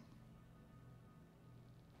living room.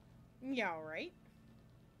 Yeah, alright.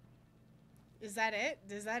 Is that it?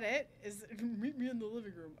 Is that it? Meet me in the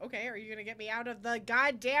living room. Okay, are you gonna get me out of the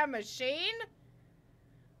goddamn machine?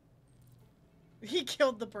 He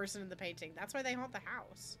killed the person in the painting. That's why they haunt the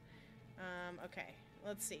house. Okay.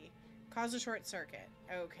 Let's see. Cause a short circuit.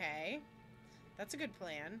 Okay. That's a good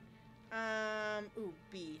plan. Ooh,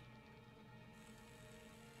 B.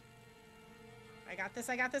 I got this,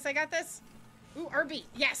 I got this, I got this! Ooh, RB!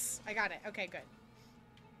 Yes! I got it. Okay, good.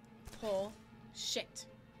 Pull. Shit.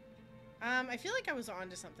 I feel like I was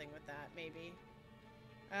onto something with that, maybe.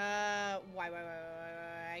 Why?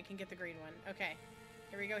 I can get the green one. Okay.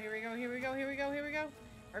 Here we go, here we go, here we go, here we go, here we go.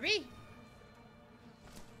 RB!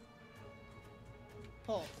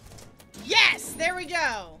 Pull. Yes! There we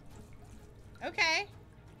go! Okay.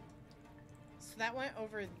 So that went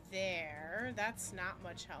over there. That's not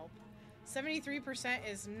much help. 73%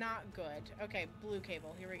 is not good. Okay, blue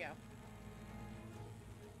cable. Here we go.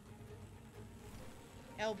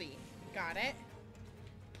 LB. Got it.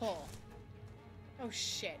 Pull. Oh,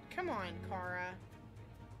 shit. Come on, Kara.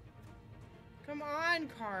 Come on,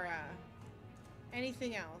 Kara.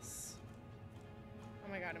 Anything else?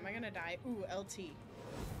 Oh my god, am I gonna die? Ooh, LT.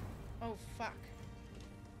 Oh, fuck.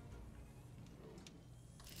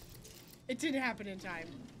 It didn't happen in time.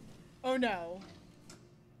 Oh no.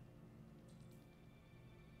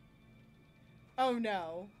 Oh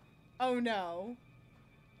no. Oh no.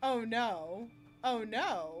 Oh no. Oh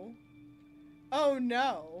no. Oh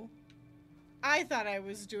no. I thought I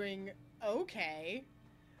was doing okay.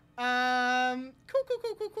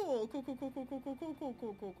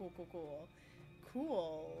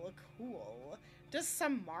 Cool. Does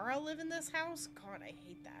Samara live in this house? God, I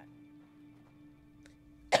hate that.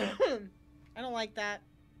 I don't like that.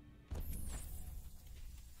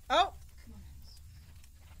 Oh!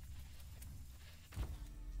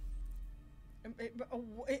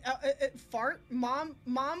 Fart? Mom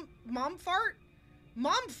fart?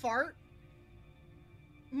 Mom fart?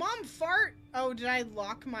 Mom fart? Oh, did I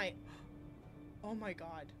lock my... Oh my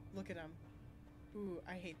god. Look at him. Ooh,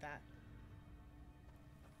 I hate that.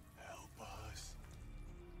 Help us.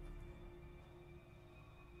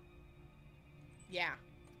 Yeah.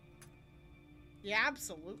 Yeah,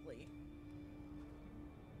 absolutely.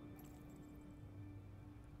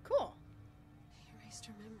 Cool. He erased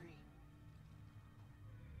her memory.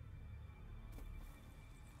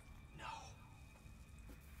 No.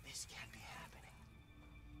 This can't be happening.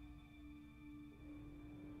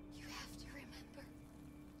 You have to remember.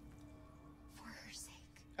 For her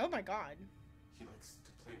sake. Oh my god. He likes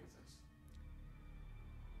to play with us.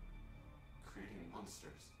 Creating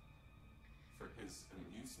monsters. For his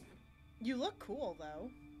amusement. You look cool,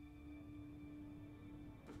 though.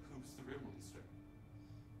 But who's the real monster?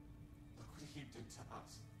 Look what he did to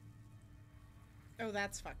us. Oh,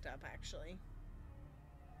 that's fucked up, actually.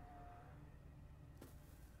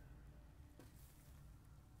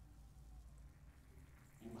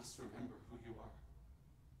 You must remember who you are.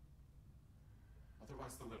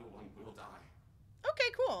 Otherwise the little one will die.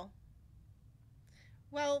 Okay, cool.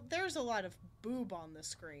 Well, there's a lot of boob on the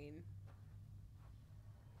screen.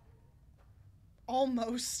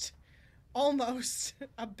 Almost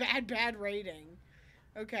a bad rating.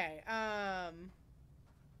 Okay, that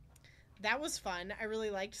was fun. I really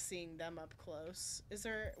liked seeing them up close. Is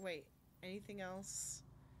there, wait, anything else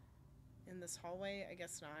in this hallway? I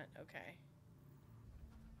guess not. Okay.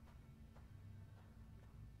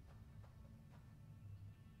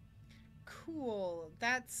 Cool.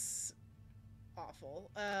 That's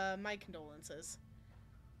awful. My condolences.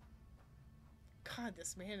 God,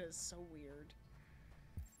 this man is so weird.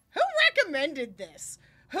 Who recommended this?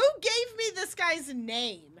 Who gave me this guy's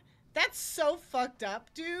name? That's so fucked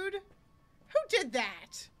up, dude. Who did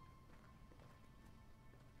that?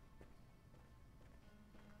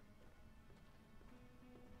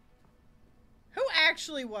 Who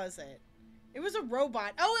actually was it? It was a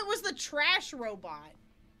robot. Oh, it was the trash robot.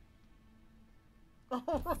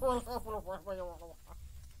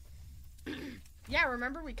 Yeah,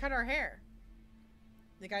 remember we cut our hair.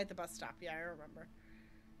 The guy at the bus stop. Yeah, I remember.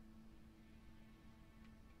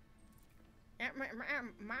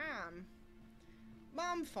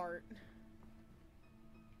 Mom fart.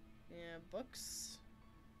 Yeah, books.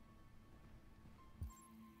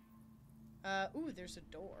 Ooh, there's a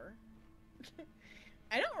door.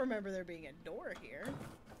 I don't remember there being a door here.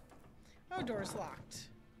 Oh, door's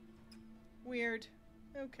locked. Weird.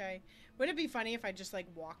 Okay. Wouldn't it be funny if I just, like,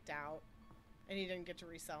 walked out and he didn't get to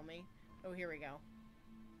resell me? Oh, here we go.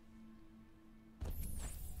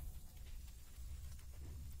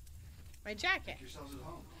 My jacket. Make yourselves at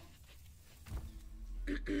home.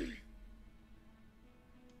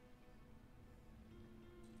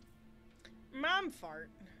 Mom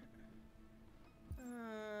fart.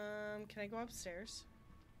 Can I go upstairs?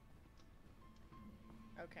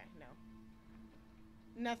 Okay, no.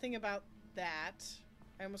 Nothing about that.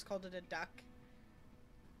 I almost called it a duck.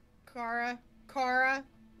 Kara.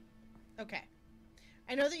 Okay.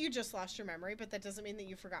 I know that you just lost your memory, but that doesn't mean that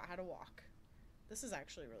you forgot how to walk. This is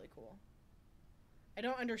actually really cool. I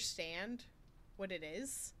don't understand what it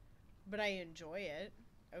is, but I enjoy it.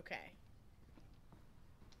 Okay.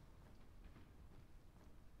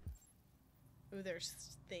 Ooh,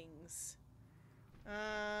 there's things.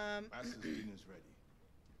 Master's dinner's ready.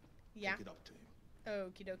 Yeah. Take it up to him.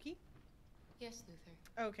 Okie dokie. Yes,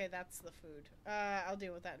 Luther. Okay, that's the food. I'll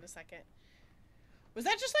deal with that in a second. Was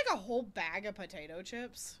that just like a whole bag of potato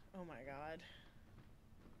chips? Oh my god.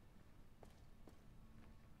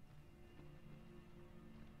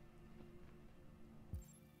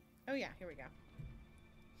 Oh yeah, here we go.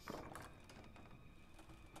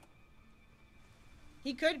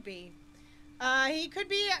 He could be. He could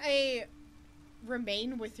be a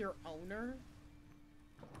remain with your owner.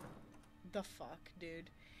 The fuck,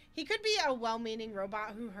 dude. He could be a well-meaning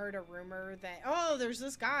robot who heard a rumor that, oh, there's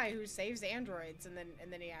this guy who saves androids, and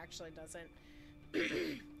then he actually doesn't.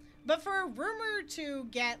 But for a rumor to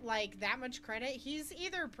get like that much credit, he's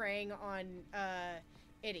either preying on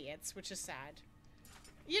idiots, which is sad.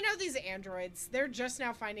 You know, these androids, they're just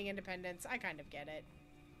now finding independence. I kind of get it.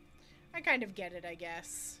 I kind of get it, I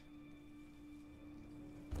guess.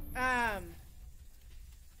 You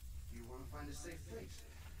want to find a safe place?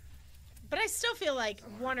 But I still feel like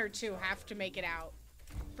one or two have to make it out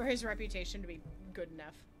for his reputation to be good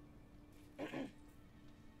enough.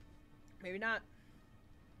 Maybe not.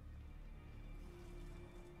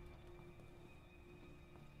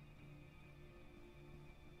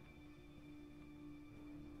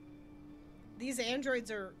 These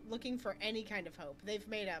androids are looking for any kind of hope. They've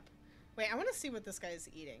made up. Wait, I want to see what this guy's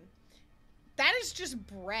eating. That is just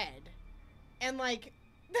bread. And like,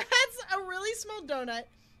 that's a really small donut.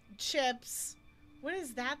 Chips. What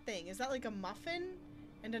is that thing? Is that like a muffin?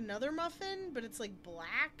 And another muffin? But it's like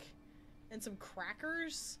black? And some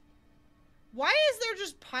crackers? Why is there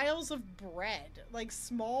just piles of bread? Like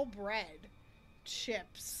small bread.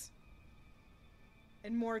 Chips.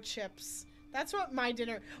 And more chips. That's what my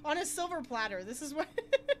dinner, on a silver platter, this is what,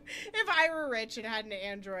 if I were rich and had an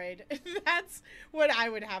android, that's what I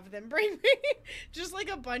would have them bring me. Just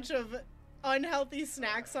like a bunch of unhealthy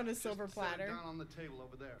snacks on a silver platter. Down on the table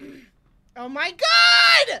over there. Oh my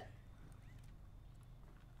god!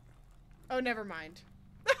 Oh, never mind.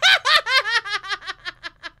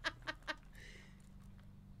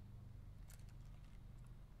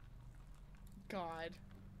 God.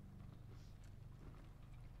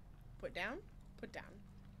 Put down? Put down.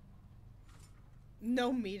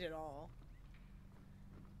 No meat at all.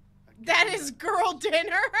 That is girl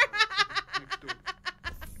dinner!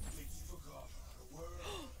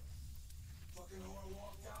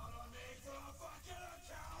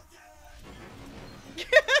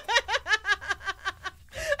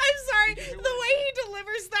 I'm sorry, the way he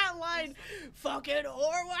delivers that line. Fucking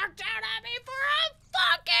whore walked out on me for a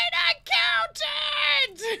fucking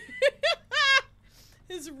accountant!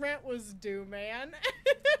 His rent was due, man.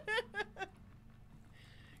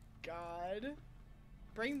 God.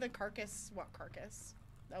 Bring the carcass. What carcass?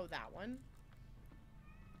 Oh, that one.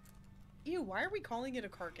 Ew, why are we calling it a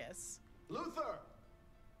carcass? Luther!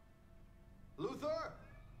 Luther!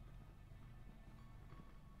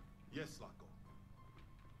 Yes, Zlatko.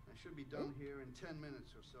 I should be done here in 10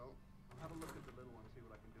 minutes or so. I'll have a look at the little one, see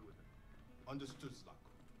what I can do with it. Understood,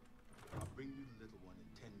 Zlatko. I'll bring you the little one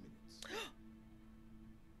in 10 minutes.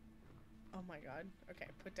 Oh my god. Okay,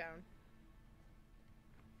 put down.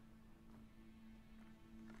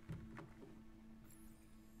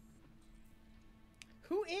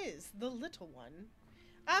 Who is the little one?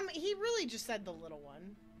 He really just said the little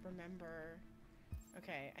one. Remember.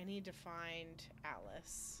 Okay, I need to find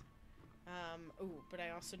Alice. Ooh, but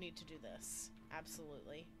I also need to do this.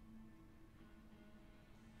 Absolutely.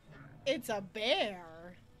 It's a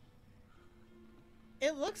bear!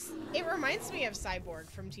 It reminds me of Cyborg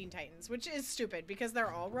from Teen Titans, which is stupid because they're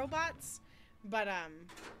all robots, but,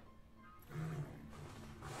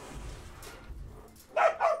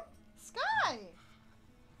 Sky!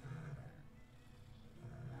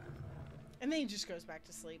 And then he just goes back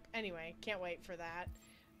to sleep. Anyway, can't wait for that.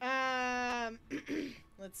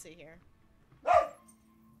 Let's see here.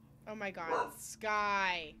 Oh my god,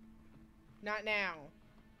 Sky! Not now.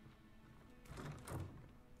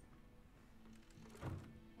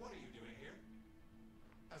 What are you doing here?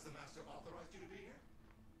 Has the master authorized you to be here?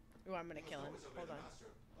 Ooh, I'm gonna kill him. Hold on.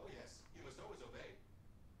 Oh yes, you must always obey.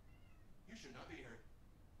 You should not be here.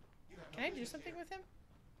 You have Can I do something with him?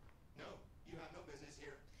 No, you have no business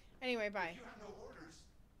here. Anyway, bye. If you have no orders,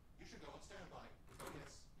 you should go on standby. Oh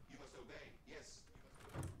yes, you must obey. Yes, you must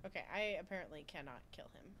obey. Okay, I apparently cannot kill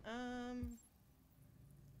him.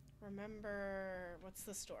 Remember, what's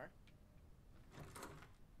the store?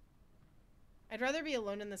 I'd rather be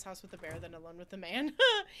alone in this house with the bear than alone with the man.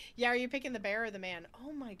 Yeah, are you picking the bear or the man?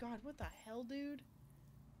 Oh my god, what the hell, dude?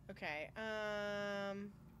 Okay,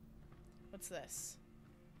 what's this?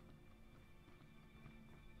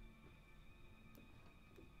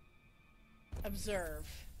 Observe.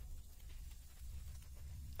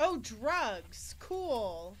 Oh, drugs.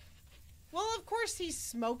 Cool. Well, of course he's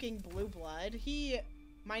smoking blue blood.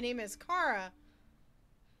 My name is Kara.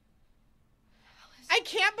 I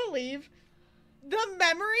can't believe the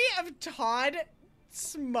memory of Todd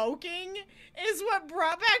smoking is what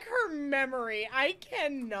brought back her memory. I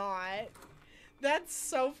cannot. That's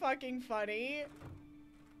so fucking funny.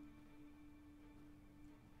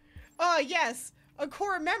 Oh, yes. A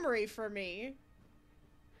core memory for me.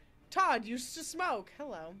 Todd used to smoke.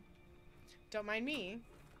 Hello. Don't mind me.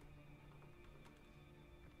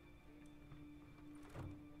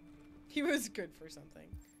 He was good for something.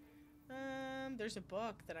 There's a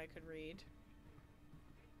book that I could read.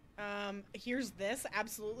 Here's this.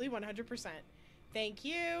 Absolutely, 100%. Thank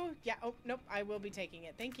you. Yeah, oh, nope. I will be taking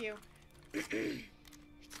it. Thank you. It's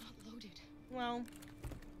not loaded. Well,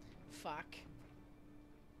 fuck.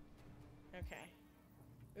 Okay.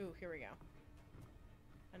 Ooh, here we go.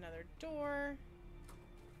 Another door.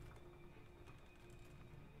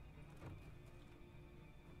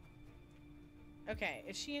 Okay,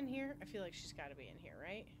 is she in here? I feel like she's got to be in here,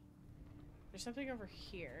 right? There's something over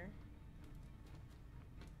here.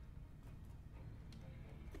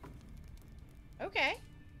 Okay.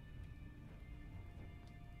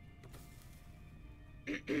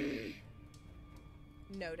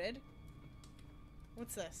 Noted.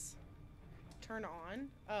 What's this? Turn on?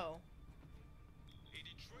 Oh. A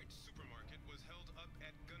Detroit supermarket was held up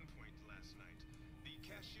at gunpoint last night. The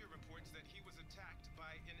cashier reports that he was attacked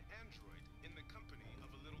by an android in the company of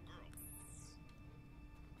a little girl.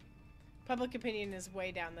 Public opinion is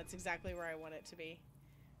way down. That's exactly where I want it to be.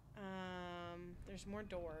 There's more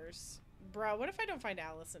doors. Bro, what if I don't find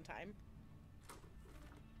Alice in time?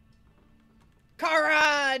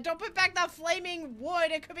 Kara! Don't put back the flaming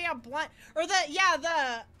wood. It could be a blunt... Or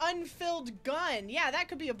the unfilled gun. Yeah, that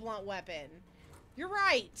could be a blunt weapon. You're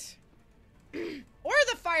right. Or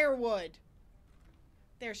the firewood.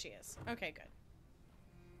 There she is. Okay, good.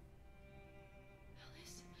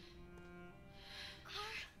 Alice.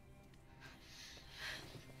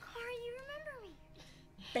 Kara, you remember me.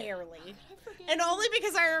 Barely. And only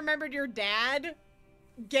because I remembered your dad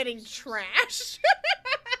getting trashed.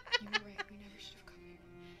 You were right. We never should have come here.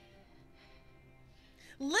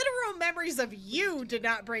 Literal memories of you did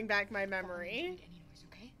not bring back my memory. Anyways,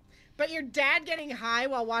 okay? But your dad getting high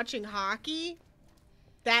while watching hockey,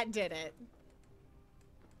 that did it.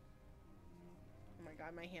 Oh my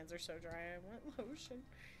god, my hands are so dry. I want lotion.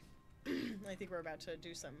 I think we're about to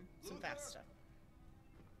do some fast stuff.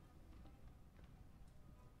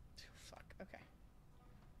 Fuck, okay.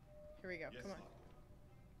 Here we go, Yes, come on.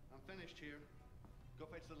 Zlatko. I'm finished here. Go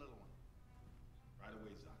fetch the little one. Right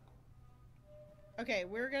away, Zlatko. Okay,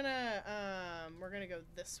 we're gonna go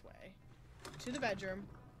this way. To the bedroom.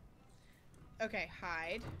 Okay,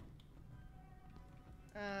 hide.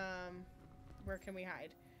 Where can we hide?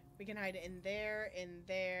 We can hide in there, in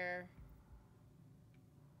there.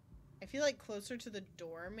 I feel like closer to the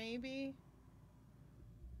door, maybe?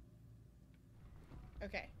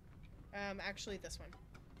 Okay. Actually, this one.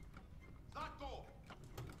 Zlatko!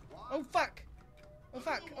 Oh, fuck! Oh,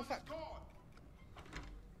 fuck! Oh, fuck!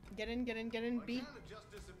 Get in, get in, get in, B.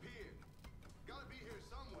 Just disappeared. Gotta be here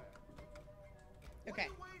somewhere. Okay.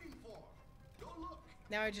 What are you waiting for? Go look.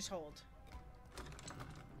 Now I just hold.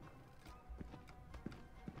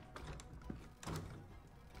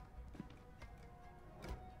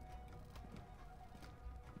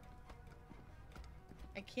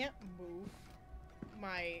 I can't move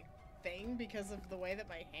my thing because of the way that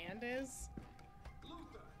my hand is.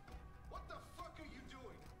 Luther, what the fuck are you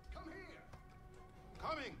doing? Come here.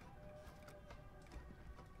 Coming.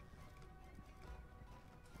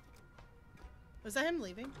 Was that him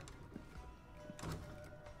leaving?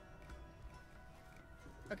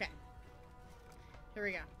 Okay. Here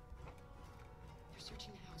we go. They're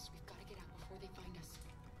searching the house. We've got to get out before they find us.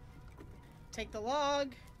 Take the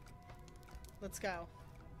log. Let's go.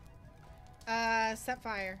 Set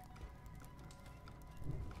fire.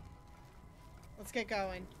 Let's get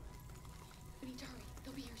going. We need to hurry.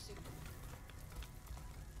 They'll be here soon.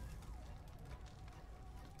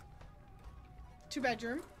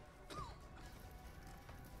 Two-bedroom.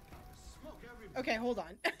 Smoke everywhere. Okay, hold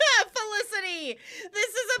on. Felicity! This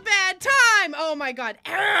is a bad time! Oh my god.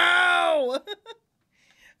 Ow!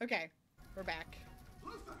 Okay, we're back.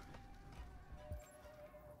 Luther.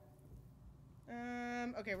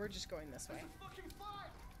 Okay, we're just going this way. There's a fucking fire.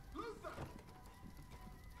 Luther.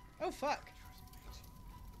 Oh, fuck.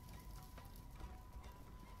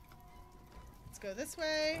 Let's go this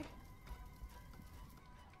way.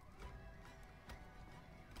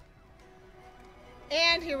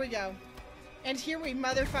 And here we go. And here we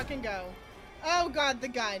motherfucking go. Oh god, the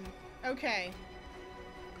gun. Okay.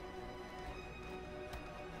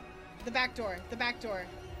 The back door. The back door.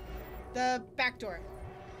 The back door.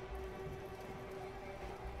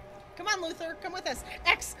 Come on, Luther. Come with us.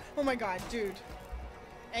 X! Oh my god, dude.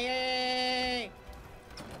 Hey, hey, hey, hey.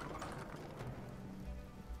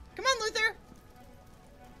 Come on, Luther.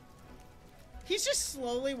 He's just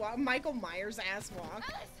slowly Michael Myers ass walk.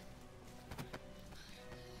 Alice!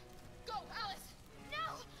 Go, Alice!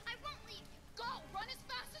 No! I won't leave! Go! Run as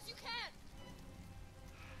fast as you can!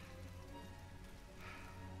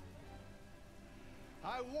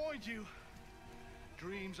 I warned you.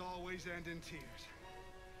 Dreams always end in tears.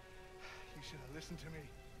 You should have listened to me.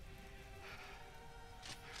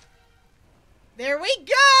 There we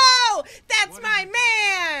go! That's my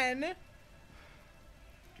man!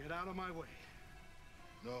 Get out of my way.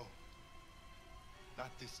 No.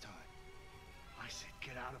 Not this time. I said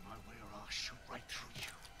get out of my way or I'll shoot right through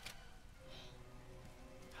you.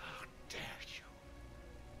 How dare you?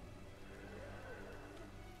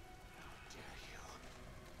 How dare you?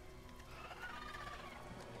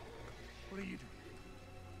 What are you doing?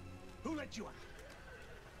 Who let you out?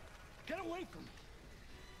 Get away from me.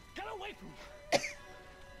 Get away from me.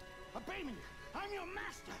 Obey me. I'm your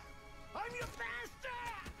master. I'm your master.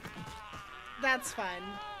 That's fun.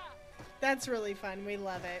 That's really fun. We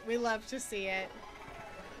love it. We love to see it.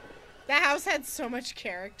 The house had so much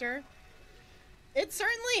character. It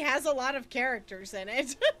certainly has a lot of characters in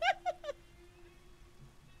it.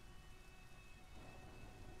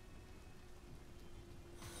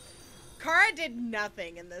 Kara did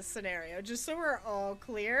nothing in this scenario, just so we're all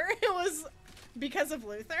clear. It was because of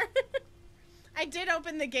Luther. I did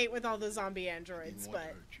open the gate with all the zombie androids,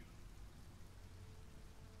 but...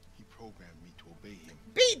 He programmed me to obey him.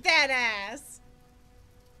 Beat that ass!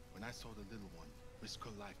 When I saw the little one risk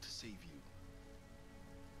her life to save you,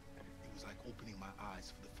 it was like opening my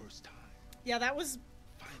eyes for the first time. Yeah, that was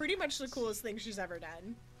pretty much the coolest thing she's ever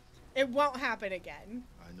done. It won't happen again.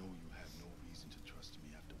 I know you have no reason to trust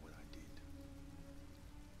me after what I did.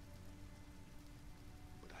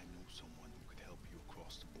 But I know someone who could help you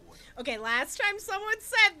across the border. Okay, last time someone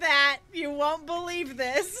said that, you won't believe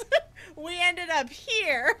this. We ended up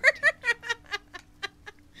here.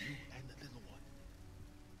 You and the little one.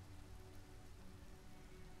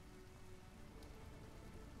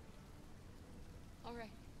 All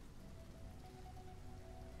right.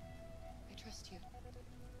 I trust you.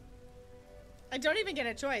 I don't even get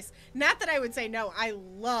a choice. Not that I would say no. I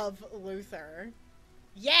love Luther.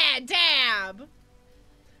 Yeah, dab!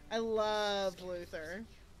 I love Luther.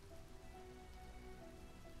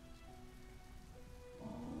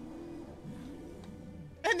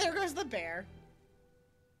 And there goes the bear.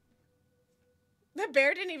 The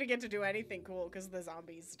bear didn't even get to do anything cool because the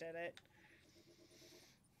zombies did it.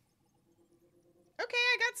 Okay,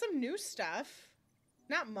 I got some new stuff.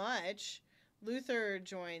 Not much. Luther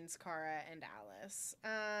joins Kara and Alice.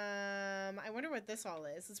 I wonder what this all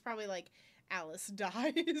is. It's probably like Alice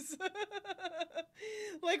dies.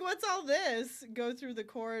 Like, what's all this? Go through the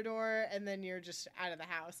corridor and then you're just out of the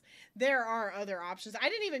house. There are other options. I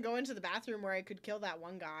didn't even go into the bathroom where I could kill that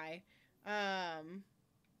one guy.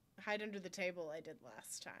 Hide under the table I did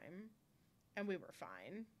last time. And we were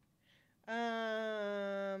fine.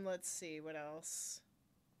 Let's see, what else?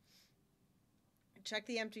 Check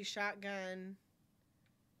the empty shotgun.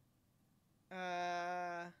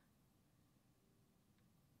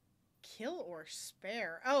 Kill or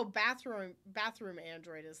spare. Oh, bathroom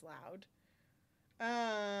android is loud.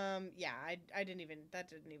 Yeah, I didn't even, that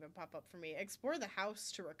didn't even pop up for me. Explore the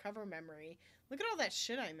house to recover memory. Look at all that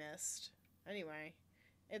shit I missed. Anyway,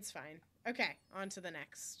 it's fine. Okay, on to the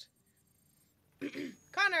next.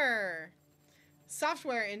 Connor!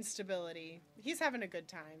 Software instability. He's having a good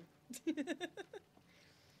time.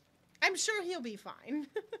 I'm sure he'll be fine.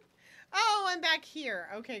 Oh, I'm back here.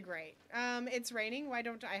 Okay, great. It's raining. Why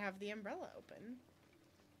don't I have the umbrella open?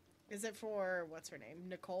 Is it for, what's her name?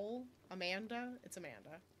 Nicole? Amanda? It's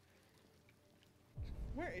Amanda.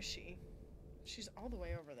 Where is she? She's all the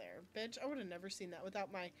way over there. Bitch, I would have never seen that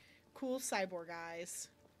without my cool cyborg eyes.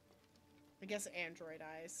 I guess android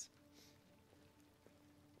eyes.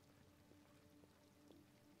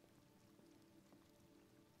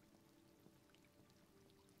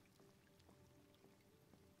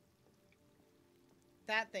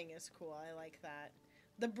 That thing is cool. I like that.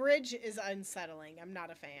 The bridge is unsettling. I'm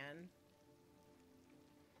not a fan.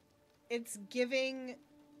 It's giving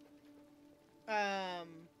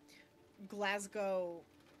Glasgow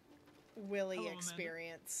Willy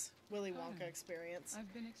experience. Willy Wonka experience.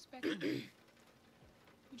 I've been expecting you.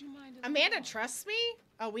 Would you mind? Amanda trusts me?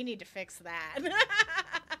 Oh, we need to fix that.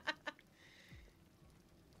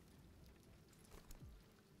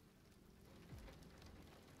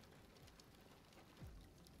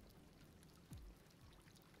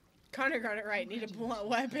 Connor got it right. Need a blunt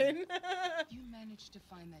weapon. You managed to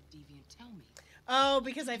find that deviant. Tell me. Oh,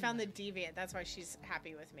 because I found the deviant. That's why she's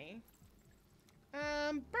happy with me.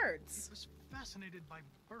 Birds. I was fascinated by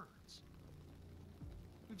birds.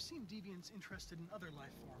 We've seen deviants interested in other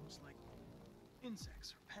life forms, like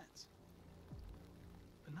insects or pets.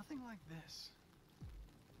 But nothing like this.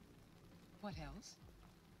 What else?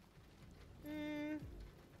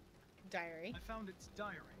 Diary. I found its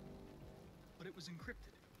diary, but it was encrypted.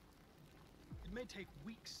 It may take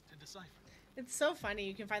weeks to decipher. It's so funny.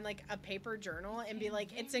 You can find like a paper journal and be like,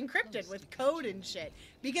 it's encrypted with code and shit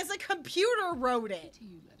because a computer wrote it.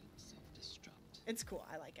 It's cool.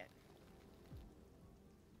 I like it.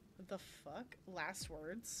 What the fuck? Last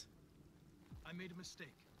words. I made a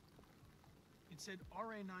mistake. It said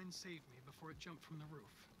RA9 saved me before it jumped from the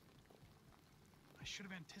roof. I should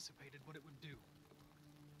have anticipated what it would do.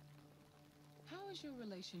 How is your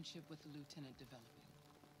relationship with the lieutenant developing?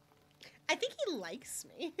 I think he likes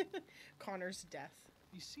me. Connor's death.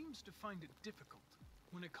 He seems to find it difficult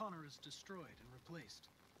when a Connor is destroyed and replaced.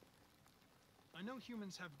 I know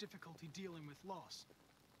humans have difficulty dealing with loss.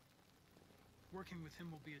 Working with him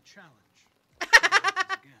will be a challenge.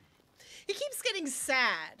 Again. He keeps getting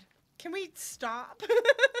sad. Can we stop?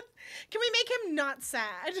 Can we make him not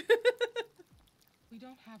sad? We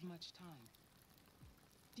don't have much time.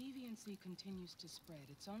 Deviancy continues to spread.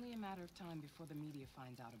 It's only a matter of time before the media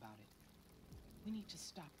finds out about it. We need to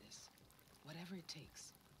stop this, whatever it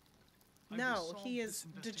takes. No, he is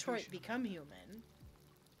Detroit Become Human.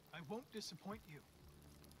 I won't disappoint you.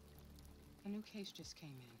 A new case just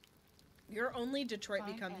came in. You're only Detroit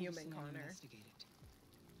Find Become Anderson Human, and Connor. investigate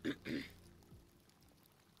it.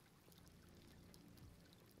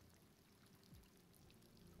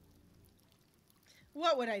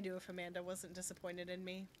 What would I do if Amanda wasn't disappointed in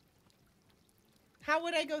me? How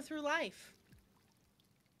would I go through life?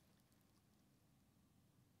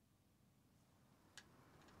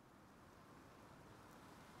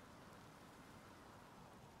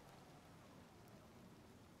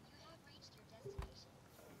 You have reached your destination.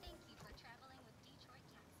 Thank you for traveling with Detroit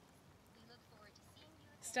Taxis. We look forward to seeing you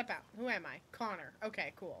again. Step out. Who am I? Connor.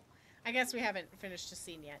 Okay, cool. I guess we haven't finished a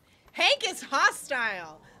scene yet. Hank is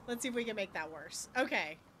hostile! Let's see if we can make that worse.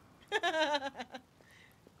 Okay.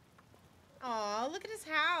 Aw, look at his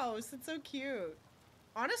house. It's so cute.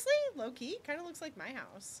 Honestly, low-key, kind of looks like my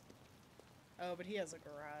house. Oh, but he has a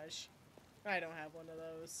garage. I don't have one of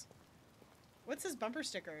those. What's his bumper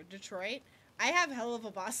sticker? Detroit? I have hell of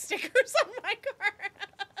a boss stickers on my car.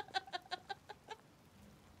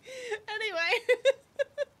 Anyway.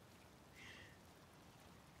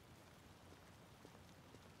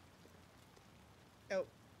 Oh,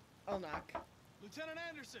 I'll knock. Lieutenant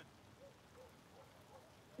Anderson!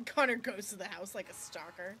 Connor goes to the house like a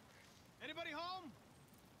stalker. Anybody home?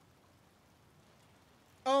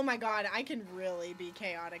 Oh my god, I can really be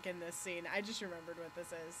chaotic in this scene. I just remembered what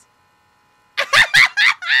this is.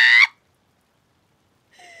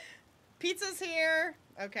 Pizza's here.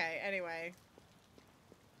 Okay, anyway.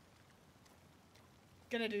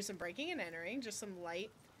 Gonna do some breaking and entering. Just some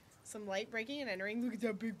light breaking and entering. Look at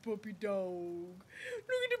that big puppy dog.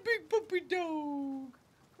 Look at the big puppy dog.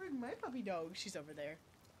 Where's my puppy dog? She's over there.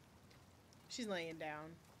 She's laying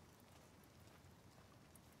down.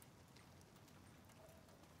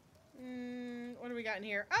 What do we got in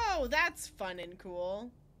here? Oh, that's fun and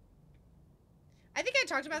cool. I think I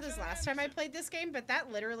talked about this last time I played this game, but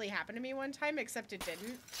that literally happened to me one time, except it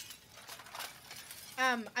didn't.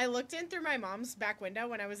 I looked in through my mom's back window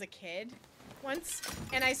when I was a kid once,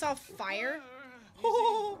 and I saw fire.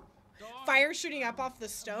 Fire shooting up off the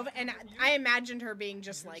stove, and I imagined her being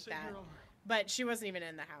just like that. But she wasn't even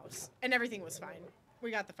in the house, and everything was fine. We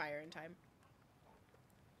got the fire in time.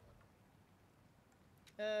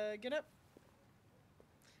 Get up.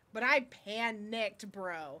 But I panicked,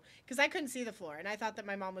 bro, because I couldn't see the floor, and I thought that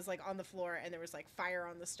my mom was, like, on the floor, and there was, like, fire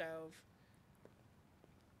on the stove.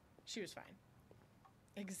 She was fine.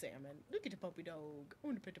 Examine. Look at the puppy dog. I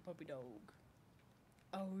want to pet the puppy dog.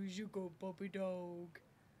 Oh, you go, puppy dog.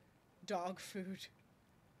 Dog food.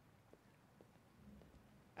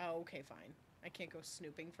 Oh, okay, fine. I can't go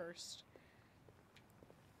snooping first.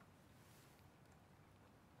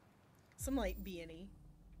 Some light B&E.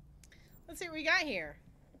 Let's see what we got here.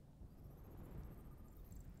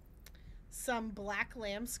 Some Black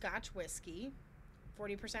Lamb Scotch whiskey.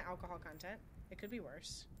 40% alcohol content. It could be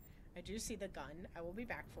worse. I do see the gun. I will be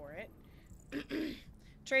back for it.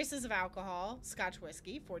 Traces of alcohol. Scotch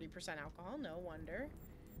whiskey. 40% alcohol. No wonder.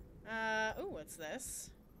 Ooh, what's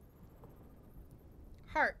this?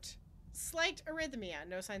 Heart. Slight arrhythmia.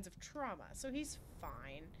 No signs of trauma. So he's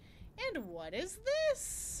fine. And what is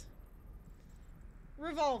this?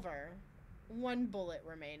 Revolver. 1 bullet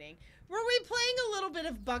remaining. Were we playing a little bit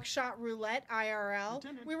of buckshot roulette IRL?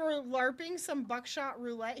 Lieutenant. We were LARPing some buckshot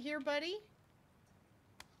roulette here, buddy.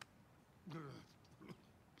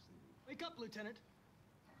 Wake up, Lieutenant.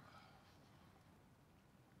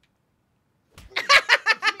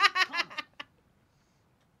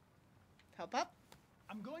 Help up.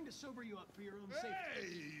 I'm going to sober you up for your own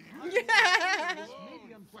safety. Hey! Yeah. This may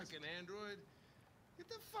be unpleasant. Fucking android. Get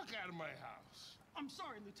the fuck out of my house. I'm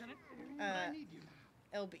sorry, Lieutenant, but I need you.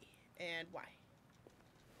 LB and Y.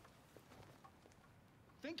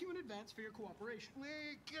 Thank you in advance for your cooperation.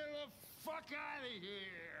 Get the fuck out of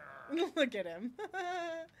here! Look at him.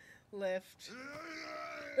 Lift.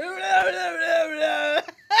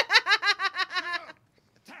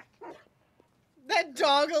 That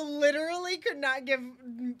dog literally could not give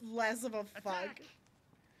less of a fuck. Attack.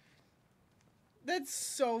 That's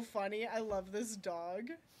so funny. I love this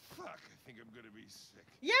dog. Fuck, I think I'm gonna be sick.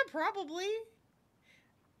 Yeah, probably.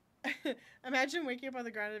 Imagine waking up on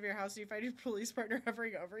the ground of your house and you find your police partner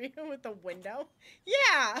hovering over you with the window.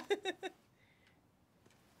 Yeah.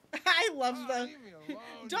 I love the leave me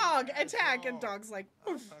alone, dog you attack, asshole. and dog's like,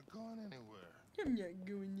 I'm oof. not going anywhere. I'm not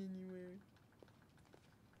going anywhere.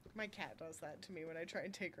 My cat does that to me when I try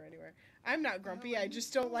and take her anywhere. I'm not grumpy, I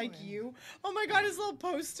just don't like you. Oh my god, his little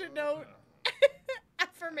post-it note.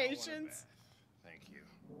 Affirmations. Thank you.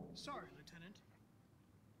 Sorry, Lieutenant.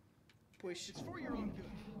 Push. It's for your own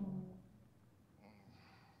good.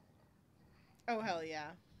 Oh, hell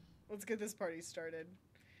yeah. Let's get this party started.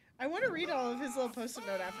 I want to read all of his little post-it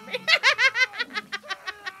note after me.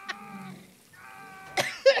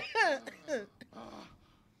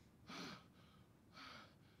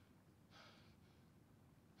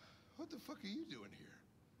 What the fuck are you doing here?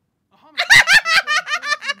 A homicide was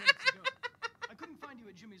reported 33 minutes ago. I couldn't find you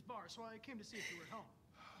at Jimmy's bar, so I came to see if you were at home.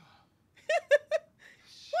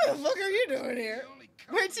 What the fuck are you doing here?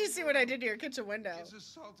 Wait till you see what I did to your kitchen window. Gets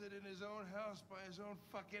assaulted in his own house by his own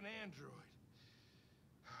fucking android.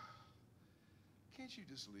 Can't you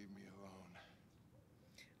just leave me alone?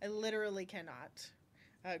 I literally cannot.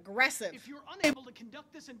 Aggressive. If you're unable to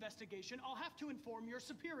conduct this investigation, I'll have to inform your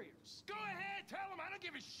superiors. Go ahead, tell him. I don't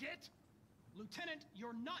give a shit. Lieutenant,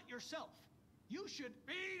 you're not yourself. You should...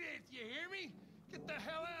 Beat it, you hear me? Get the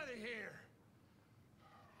hell out of here.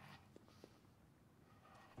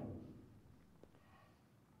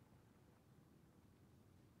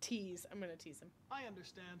 Tease. I'm gonna tease him. I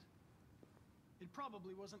understand. It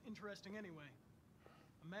probably wasn't interesting anyway.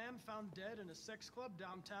 A man found dead in a sex club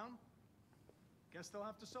downtown. Guess they'll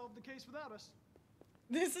have to solve the case without us.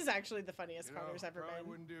 This is actually the funniest Connor's ever probably been.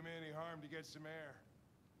 wouldn't do me any harm to get some air.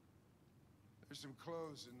 There's some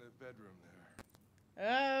clothes in the bedroom there.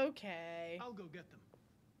 Okay. I'll go get them.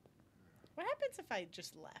 What happens if I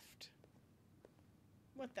just left?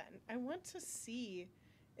 What then? I want to see.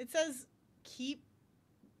 It says keep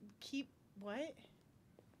what?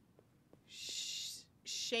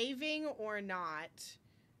 Shaving or not.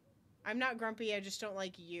 I'm not grumpy, I just don't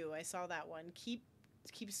like you. I saw that one. Keep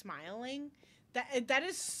smiling. That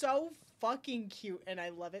is so fucking cute and I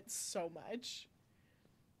love it so much.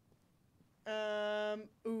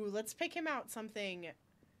 Ooh, let's pick him out something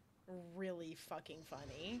really fucking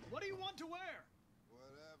funny. What do you want to wear?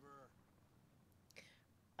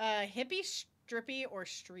 Whatever. Hippie, strippy, or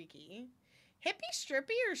streaky? Hippie,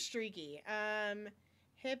 strippy, or streaky?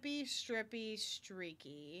 Hippie, strippy,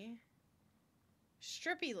 streaky.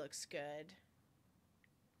 Strippy looks good.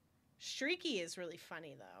 Streaky is really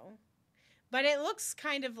funny though. But it looks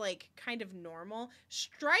kind of normal.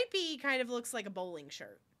 Stripy kind of looks like a bowling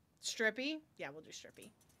shirt. Strippy? Yeah, we'll do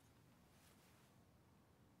strippy.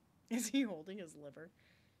 Is he holding his liver?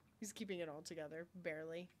 He's keeping it all together,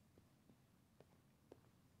 barely.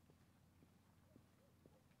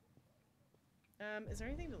 Is there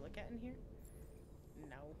anything to look at in here?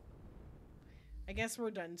 No. I guess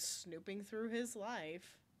we're done snooping through his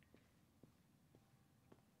life.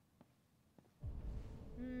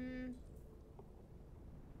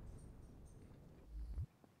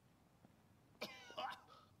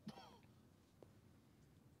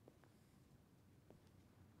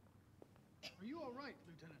 Are you all right,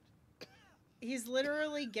 Lieutenant? He's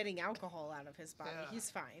literally getting alcohol out of his body. Yeah. He's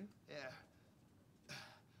fine. Yeah.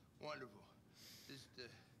 Wonderful. Just give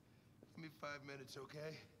me 5 minutes,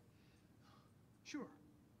 okay? Sure.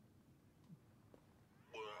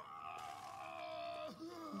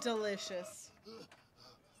 Delicious. I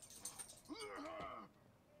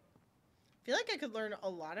feel like I could learn a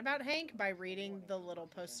lot about Hank by reading the little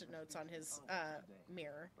post-it notes on his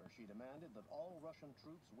mirror. Where she demanded that all Russian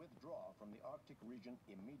troops withdraw from the Arctic region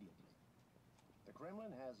immediately. The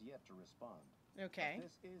Kremlin has yet to respond, Okay.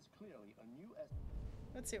 This is clearly a new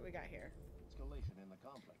Let's see what we got here. escalation in the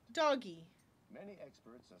conflict. Doggy. Many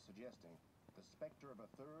experts are suggesting the specter of a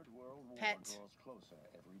third world war Pet. draws closer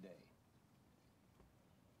every day.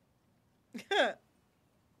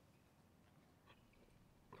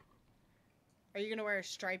 Are you gonna wear a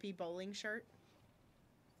stripy bowling shirt?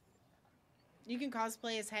 You can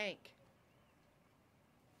cosplay as Hank.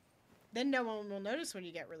 Then no one will notice when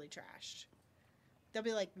you get really trashed. They'll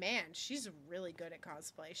be like, man, she's really good at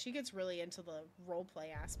cosplay. She gets really into the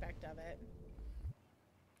roleplay aspect of it.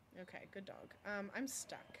 Okay, good dog. I'm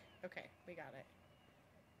stuck. Okay, we got it.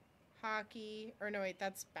 Hockey. Or no, wait,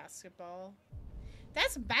 that's basketball.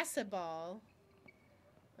 That's basketball.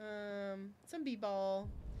 Some b-ball.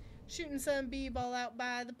 Shooting some b-ball out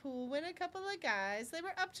by the pool when a couple of guys, they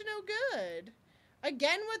were up to no good.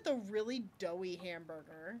 Again with the really doughy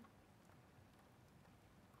hamburger.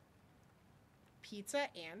 Pizza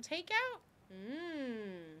and takeout?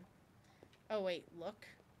 Mmm. Oh, wait, look.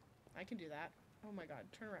 I can do that. Oh my god,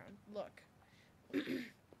 turn around. Look.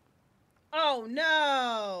 Oh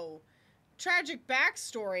no! Tragic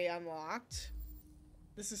backstory unlocked.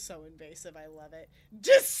 This is so invasive, I love it.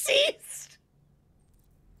 Deceased!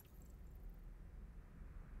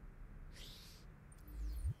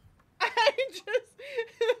 I just...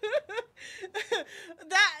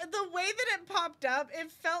 the way that it popped up, it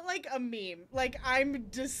felt like a meme. Like, I'm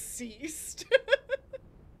deceased.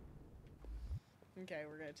 Okay,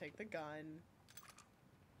 we're gonna take the gun.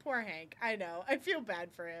 Poor Hank. I know. I feel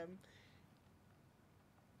bad for him.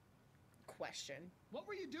 Question. What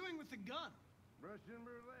were you doing with the gun? Russian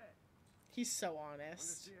roulette. He's so Wanted to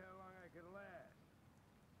honest. see how long I could last.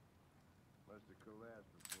 Must have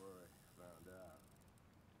collapsed before I found out.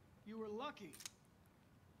 You were lucky.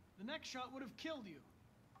 The next shot would have killed you.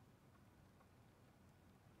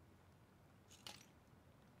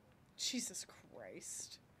 Jesus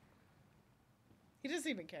Christ. He doesn't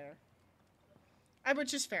even care.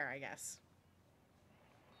 Which is fair, I guess.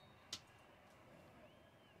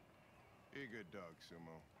 You're a good dog,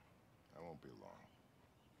 Sumo. I won't be long.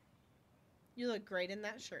 You look great in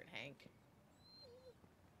that shirt, Hank.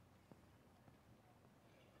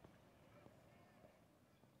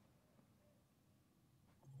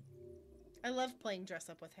 I love playing dress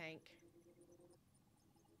up with Hank.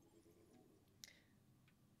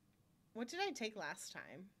 What did I take last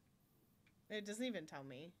time? It doesn't even tell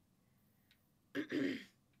me.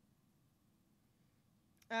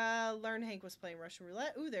 Learn Hank was playing Russian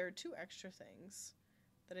roulette. Ooh, there are 2 extra things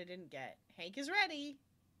that I didn't get. Hank is ready.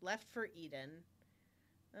 Left for Eden.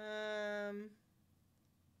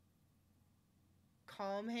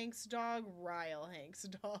 Calm Hank's dog. Rile Hank's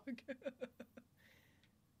dog.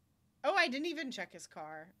 Oh, I didn't even check his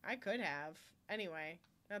car. I could have. Anyway,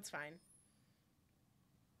 that's fine.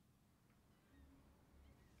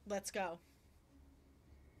 Let's go.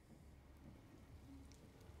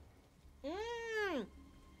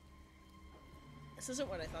 This isn't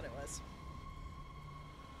what I thought it was.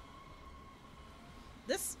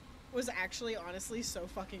 This was actually, honestly, so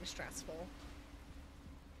fucking stressful.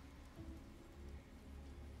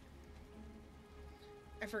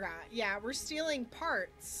 I forgot. Yeah, we're stealing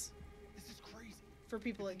parts. This is crazy. For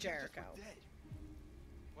people at Jericho.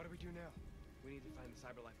 What do we do now? We need to find the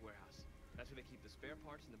CyberLife warehouse. That's where they keep the spare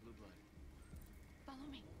parts and the blue blood. Follow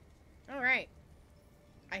me. All right.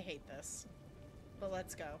 I hate this, but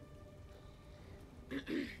let's go. Don't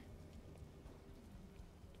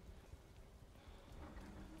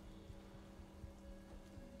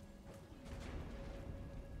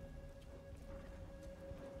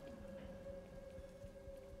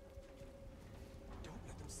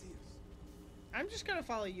let them see us. I'm just gonna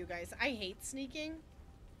follow you guys. I hate sneaking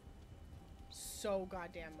so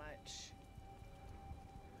goddamn much.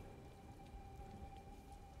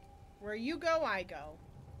 Where you go, I go.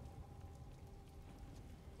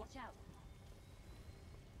 Watch out.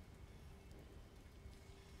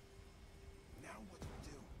 Now what do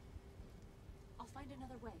we do? I'll find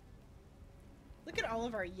another way. Look at all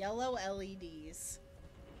of our yellow LEDs.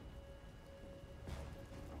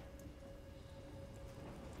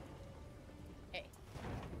 Hey.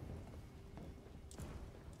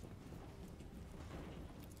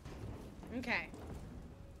 Okay.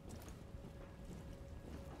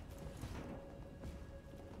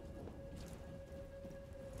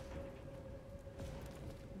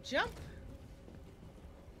 Jump.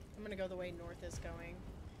 I'm gonna go the way north is going.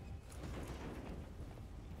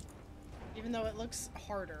 Even though it looks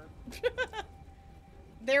harder.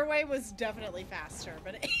 Their way was definitely faster,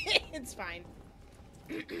 but it's fine.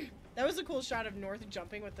 That was a cool shot of North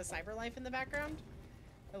jumping with the CyberLife in the background.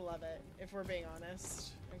 I love it, if we're being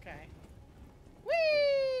honest. Okay.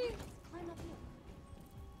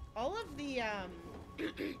 all of the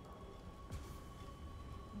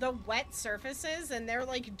the wet surfaces, and they're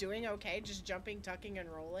like doing okay, just jumping, tucking, and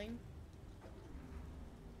rolling.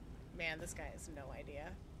 Man, this guy has no idea.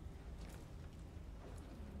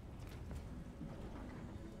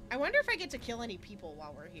 I wonder if I get to kill any people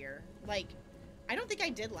while we're here. Like, I don't think I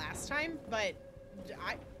did last time, but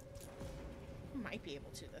I might be able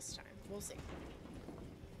to this time. We'll see.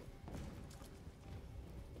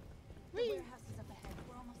 The warehouse is up ahead.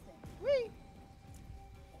 We're almost there. Whee!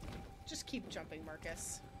 Just keep jumping,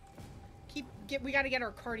 Marcus. We gotta get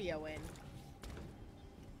our cardio in.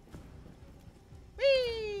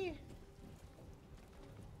 Whee!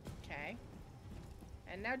 Okay.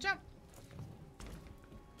 And now jump.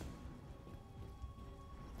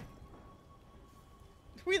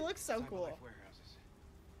 We look so cool.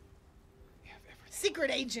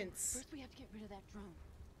 Secret agents. First, we have to get rid of that drone.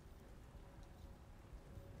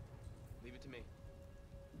 Leave it to me.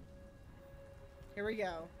 Here we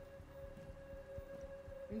go.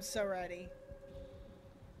 I'm so ready.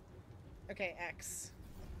 Okay, X.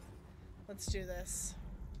 Let's do this.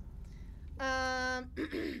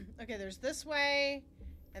 Okay, there's this way,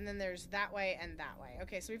 and then there's that way and that way.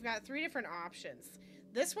 Okay, so we've got 3 different options.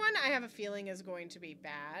 This one, I have a feeling, is going to be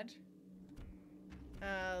bad.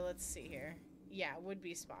 Let's see here. Yeah, would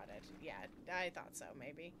be spotted. Yeah, I thought so,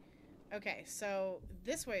 maybe. Okay, so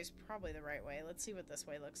this way is probably the right way. Let's see what this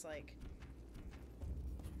way looks like.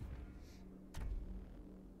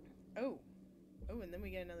 Oh. Oh, and then we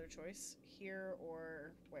get another choice. Here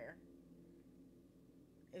or where?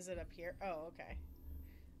 Is it up here? Oh, okay.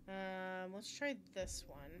 Let's try this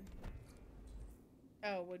one.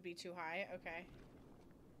 Oh, would be too high. Okay.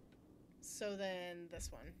 So then this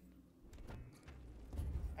one.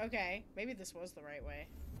 Okay, maybe this was the right way.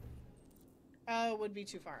 Oh, would be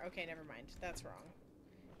too far. Okay, never mind. That's wrong.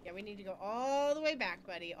 Yeah, we need to go all the way back,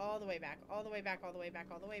 buddy. All the way back. All the way back. All the way back.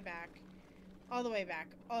 All the way back. All the way back.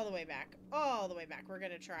 All the way back. All the way back. We're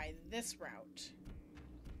gonna try this route.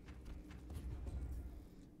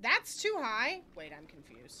 That's too high. Wait, I'm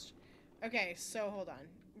confused. Okay, so hold on.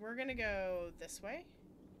 We're gonna go this way.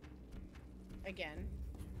 Again.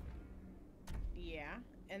 Yeah.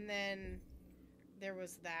 And then there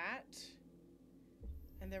was that.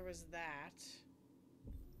 And there was that.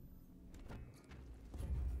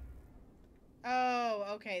 Oh,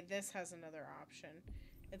 okay. This has another option.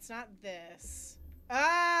 It's not this.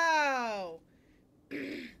 Oh!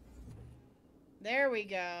 There we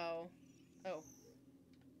go. Oh.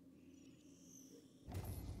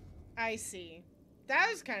 I see. That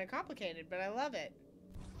was kind of complicated, but I love it.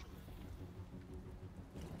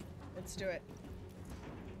 Let's do it.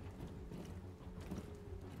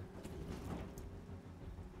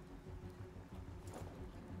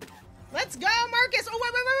 Let's go, Marcus! Oh,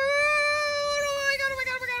 wait, wait, wait, wait, wait! Oh my god, oh my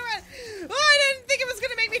god, oh my god, oh my god! Oh, I didn't think it was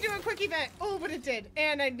gonna make me do a quick event. Oh, but it did.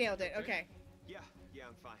 And I nailed it. Okay. Yeah,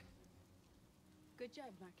 I'm fine. Good job,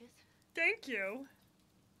 Marcus. Thank you.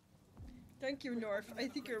 Thank you, North. I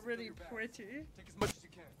think you're really pretty. Take as much as you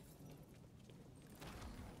can.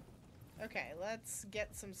 Okay, let's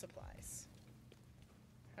get some supplies.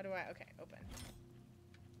 How do I... Okay, open.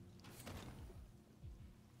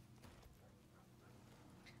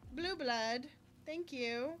 Blue blood. Thank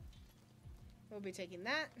you. We'll be taking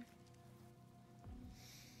that.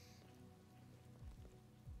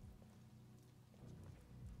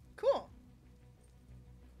 Cool.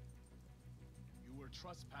 You were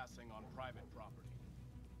trespassing on private property.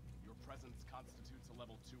 Your presence constitutes a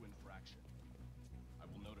level 2 infraction. I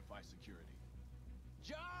will notify security.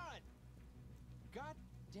 John!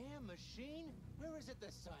 Goddamn machine? Where is it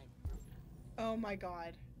this time? Oh my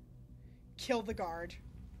god. Kill the guard.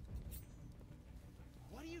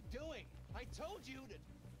 What are you doing? I told you to...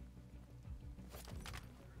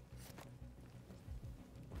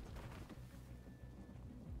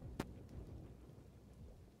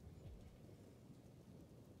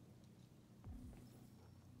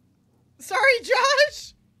 Sorry,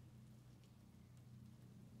 Josh!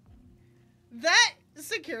 That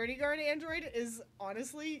security guard android is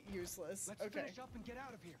honestly useless. Let's okay. finish up and get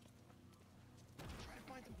out of here. Try to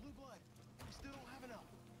find some blue blood. We still don't have enough.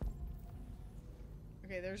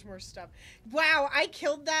 Okay, there's more stuff. Wow, I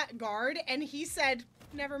killed that guard and he said,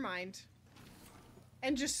 never mind.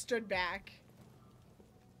 And just stood back.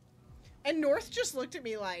 And North just looked at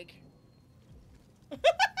me like...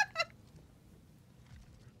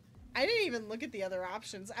 I didn't even look at the other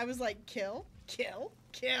options. I was like, kill, kill,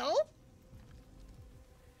 kill.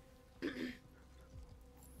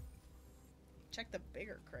 Check the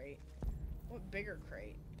bigger crate. What bigger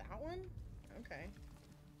crate? That one? Okay.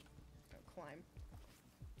 Oh, climb.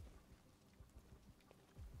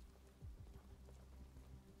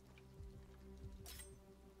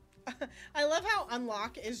 I love how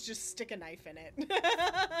unlock is just stick a knife in it.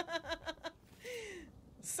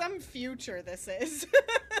 Some future this is.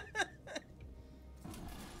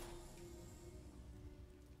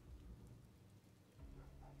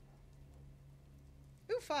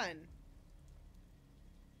 Ooh, fun.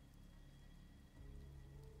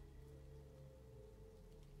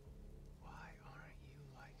 Why aren't you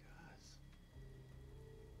like us?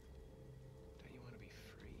 Don't you want to be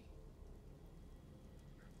free?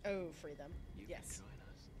 Oh, free them. You Yes. can join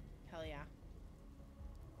us. Hell yeah.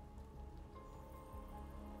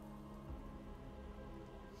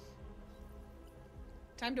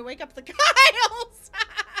 Time to wake up the Kyles!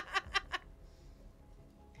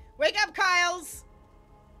 Wake up, Kyles!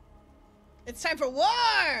 It's time for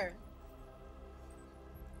war!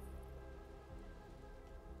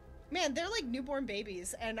 Man, they're like newborn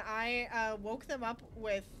babies, and I woke them up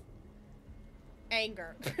with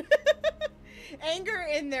anger. Anger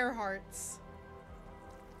in their hearts.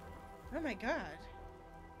 Oh my god.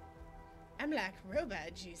 I'm like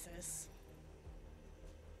robot Jesus.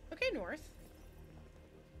 Okay, North.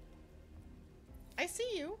 I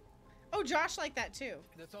see you. Oh, Josh liked that too.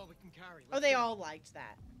 That's all we can carry. Oh, they all liked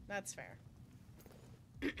that. That's fair.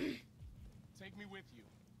 Take me with you.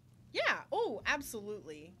 Yeah. Oh,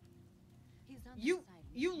 absolutely. He's on You the side.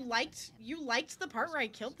 you liked the part where I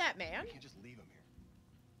killed that man? We can't just leave him here.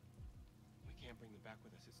 We can't bring them back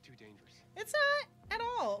with us. It's too dangerous. It's not at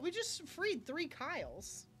all. We just freed 3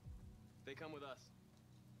 Kyles. They come with us.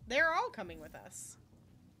 They're all coming with us.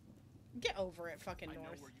 Get over it, fucking I know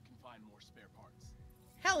North. where you can find more spare parts.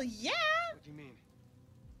 Hell yeah! What do you mean?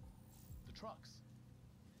 The trucks.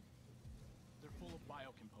 They're full of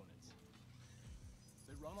biocomponents.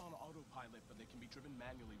 They run on autopilot, but they can be driven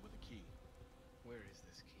manually with a key. Where is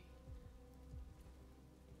this key?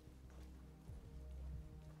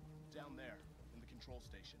 Down there, in the control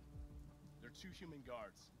station. There are 2 human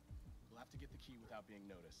guards. We'll have to get the key without being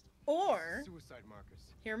noticed. Or, Suicide markers.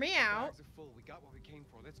 hear me out. Bags are full. We got what we came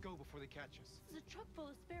for. Let's go before they catch us. This is a truck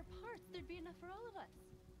full of spare parts. There'd be enough for all of us.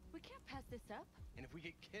 We can't pass this up. And if we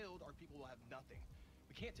get killed, our people will have nothing.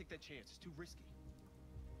 We can't take that chance. It's too risky.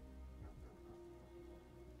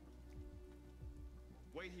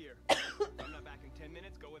 Wait here. I'm not back in 10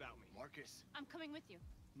 minutes. Go without me. Marcus. I'm coming with you.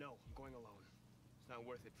 No, I'm going alone. It's not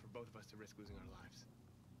worth it for both of us to risk losing our lives.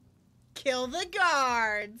 Kill the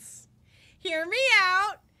guards. Hear me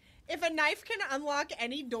out. If a knife can unlock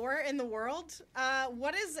any door in the world,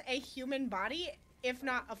 what is a human body if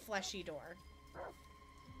not a fleshy door?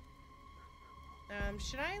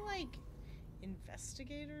 Should I, like,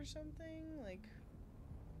 investigate or something? Like,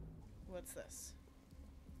 what's this?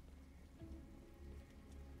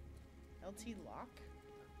 LT lock?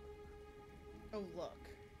 Oh, look.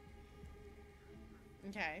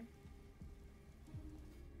 Okay.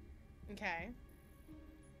 Okay.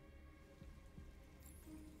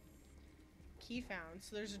 Key found.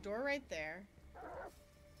 So there's a door right there.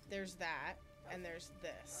 There's that. And there's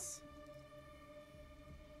this.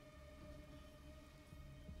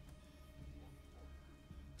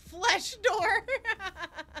 Flesh door!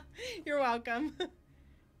 You're welcome.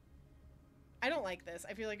 I don't like this.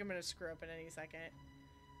 I feel like I'm gonna screw up in any second.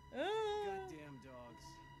 Goddamn dogs.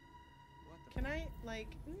 What the Can I, like...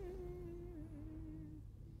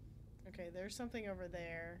 Okay, there's something over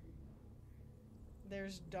there.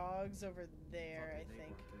 There's dogs over there, I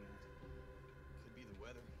think. Could be the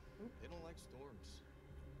weather. Oop. They don't like storms.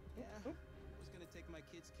 Yeah. Oop. I was gonna take my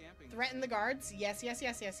kids camping. Threaten the guards? Yes, yes,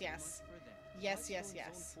 yes, yes, yes. For that. Yes, Am I yes, still in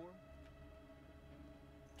yes. zone 4?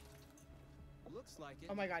 Looks like it.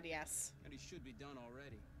 Oh my god, yes. And he should be done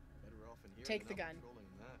already. Better off in here Take than the out gun. patrolling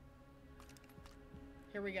in that.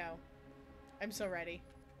 Here we go. I'm so ready.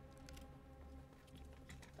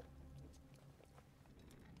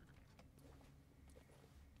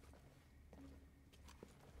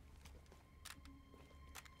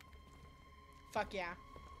 Fuck yeah.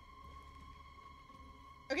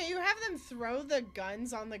 Okay, you have them throw the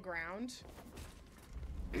guns on the ground.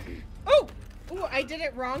 Oh! Ooh, I did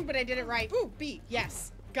it wrong, but I did it right. Ooh, B.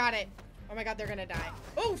 Yes. Got it. Oh my god, they're gonna die.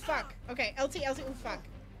 Oh, fuck. Okay, LT. Ooh, fuck.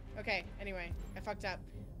 Okay, anyway. I fucked up.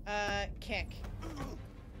 Kick.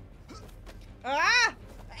 Ah!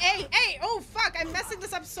 Hey, hey! Oh, fuck! I'm messing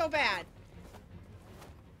this up so bad.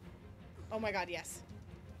 Oh my god, yes.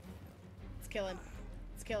 Let's kill him.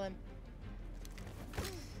 Let's kill him.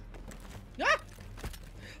 Ah!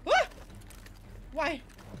 Ah! Why?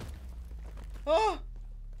 Oh!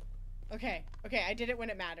 Okay, okay, I did it when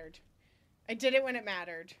it mattered. I did it when it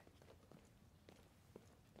mattered.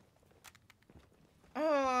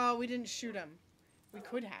 Oh, we didn't shoot him. We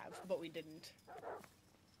could have, but we didn't.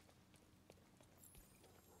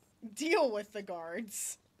 Deal with the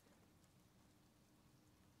guards.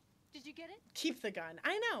 Did you get it? Keep the gun.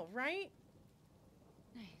 I know, right?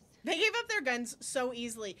 Nice. They gave up their guns so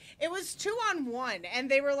easily. It was 2-on-1, and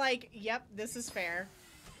they were like, yep, this is fair.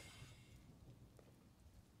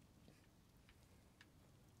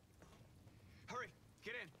 Hurry,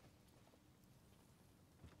 get in.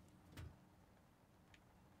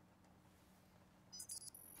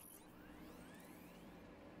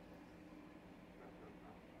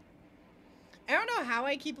 I don't know how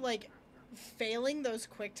I keep, like, failing those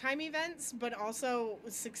quick time events, but also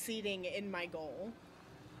succeeding in my goal.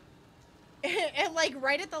 And, like,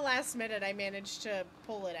 right at the last minute, I managed to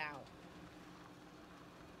pull it out.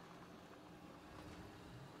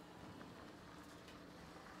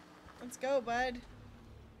 Let's go, bud.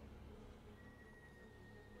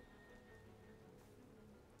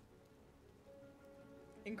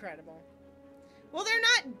 Incredible. Well, they're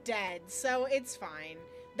not dead, so it's fine.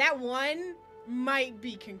 That one might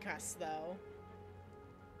be concussed, though.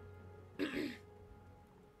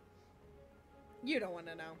 You don't want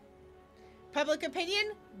to know. Public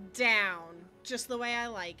opinion? Down. Just the way I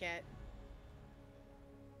like it.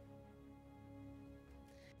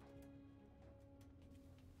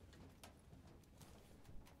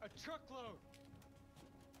 A truckload.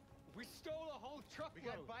 We stole a whole truckload. We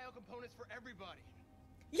got bio components for everybody.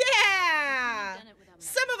 Yeah!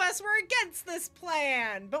 Some of us were against this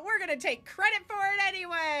plan, but we're gonna take credit for it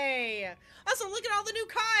anyway! Also, look at all the new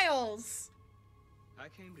Kyles! I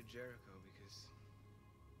came to Jericho because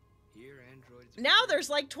here androids are Now there's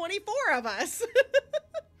like 24 of us!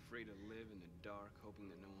 free to live in the dark, hoping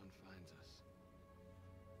that no one finds us.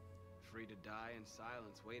 Free to die in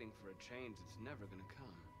silence, waiting for a change that's never gonna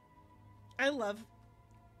come. I love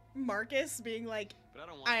Marcus being like, But I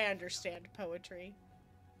don't want I understand poetry.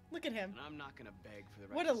 Look at him. And I'm not gonna beg for the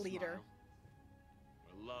right What to a leader.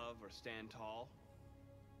 smile, or love, or stand tall.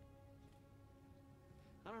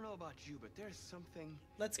 I don't know about you, but there's something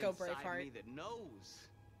Let's go, inside Braveheart. me that knows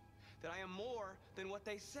that I am more than what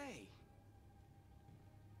they say.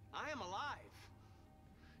 I am alive,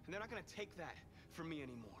 and they're not gonna take that from me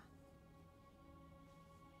anymore.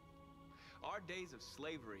 Our days of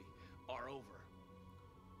slavery are over.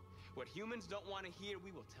 What humans don't want to hear,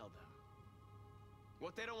 we will tell them.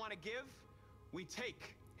 What they don't want to give, we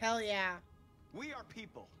take. Hell yeah. We are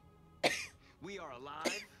people. We are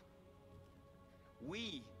alive.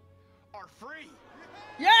 We are free.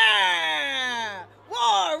 Yeah!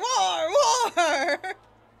 War, war, war!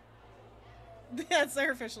 That's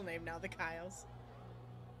their official name now, the Kyles.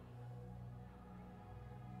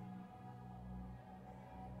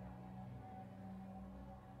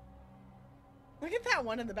 Look at that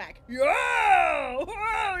one in the back. Yo!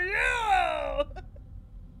 Whoa, yo!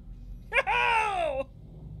 Yo!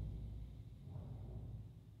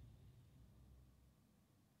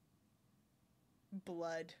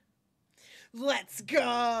 Blood. Let's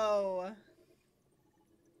go!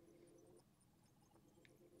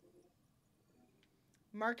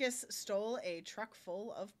 Marcus stole a truck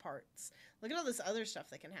full of parts. Look at all this other stuff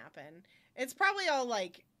that can happen. It's probably all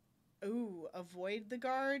like, ooh, avoid the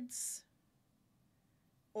guards.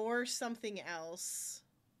 Or something else.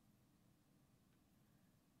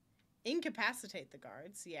 Incapacitate the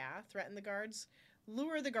guards. Yeah, threaten the guards.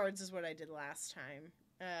 Lure the guards is what I did last time.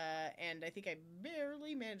 And I think I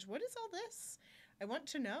barely managed. What is all this? I want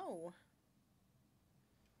to know.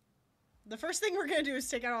 The first thing we're going to do is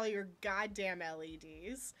take out all your goddamn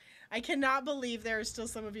LEDs. I cannot believe there are still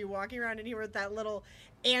some of you walking around in here with that little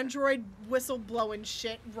android whistle blowing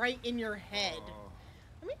shit right in your head.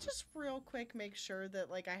 Let me just real quick make sure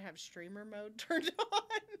that, like, I have streamer mode turned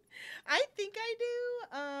on. I think I do.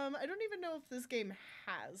 I don't even know if this game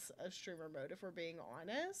has a streamer mode, if we're being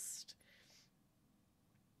honest.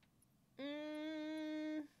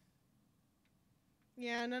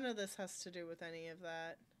 Yeah, none of this has to do with any of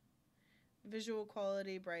that. Visual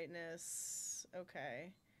quality, brightness.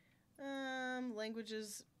 Okay.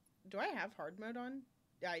 Languages. Do I have hard mode on?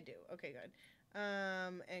 Yeah, I do. Okay, good.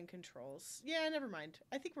 And controls. Yeah, never mind.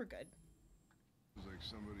 I think we're good. It's like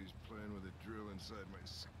somebody's playing with a drill inside my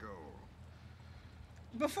skull.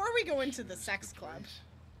 Before we go into the sex club.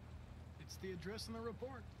 It's the address in the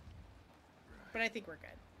report. But I think we're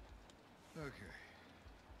good. Okay.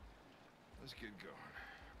 Let's get going.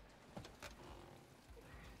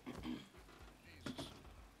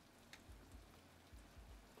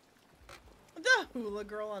 The hula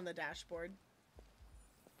girl on the dashboard.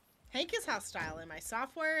 Hank is hostile and my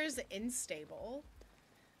software is unstable.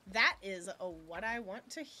 That is what I want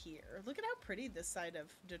to hear. Look at how pretty this side of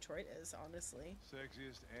Detroit is, honestly.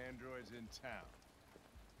 Sexiest androids in town.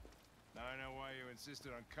 Now I know why you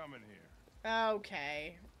insisted on coming here.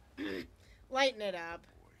 Okay. Lighten it up.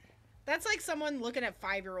 That's like someone looking at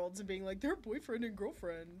 5-year-olds and being like, they're boyfriend and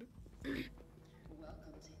girlfriend. Welcome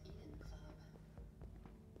to Eden Club.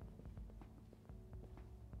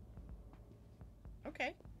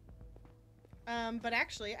 Okay. But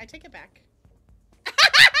actually, I take it back.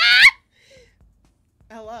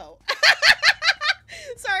 Hello.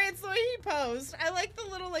 Sorry, it's the way he posed. I like the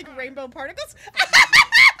little, like, rainbow particles.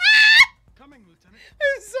 Coming, Lieutenant.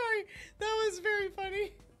 I'm sorry. That was very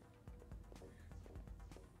funny.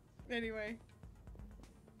 Anyway.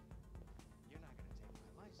 You're not gonna take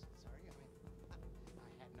my license, are you?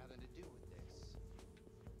 I had nothing to do with this.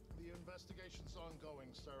 The investigation's ongoing,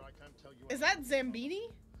 sir. I can't tell you. Is that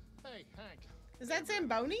Zambini? Hey, Hank. Is that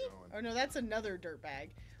Zamboni? Or no, that's another dirtbag.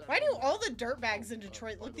 Why do all the dirtbags in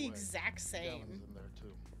Detroit look the exact same? In there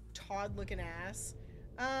too. Todd-looking ass.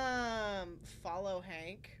 Follow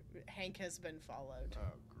Hank. Hank has been followed.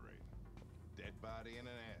 Oh, great. Dead body and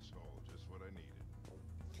an asshole. Just what I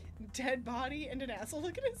needed. Dead body and an asshole.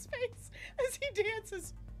 Look at his face as he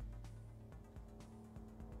dances.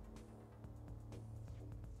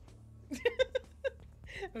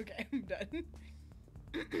 Okay, I'm done.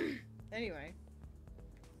 Anyway.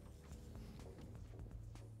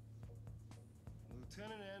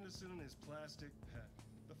 Lieutenant Anderson and his plastic pet.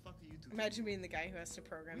 The fuck are you two? Imagine being the guy who has to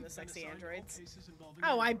program the sexy androids. involving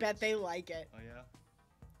Oh, I bet they like it. Oh yeah?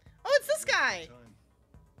 Oh, it's this guy!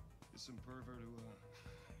 It's some pervert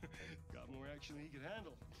who got more action than he could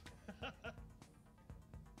handle.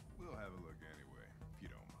 We'll have a look anyway, if you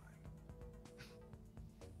don't mind.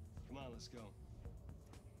 Come on, let's go.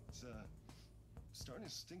 It's starting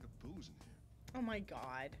to stink of booze in here. Oh my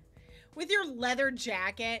god. With your leather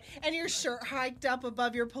jacket and your shirt hiked up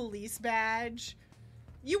above your police badge.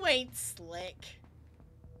 You ain't slick.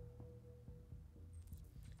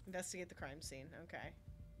 Investigate the crime scene. Okay.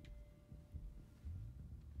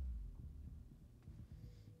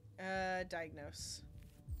 Diagnose.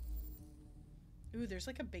 Ooh, there's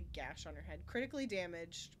like a big gash on her head. Critically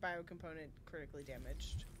damaged. Biocomponent critically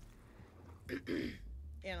damaged.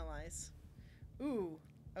 Analyze. Ooh,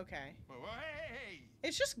 okay. Whoa, hey!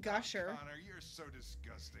 It's just gusher. Connor, you're so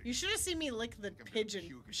disgusting. You should have seen me lick the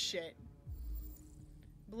pigeon shit.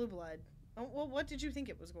 Blue blood. Oh, well, what did you think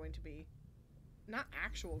it was going to be? Not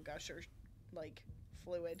actual gusher, like,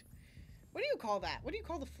 fluid. What do you call that? What do you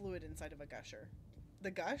call the fluid inside of a gusher?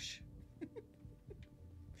 The gush?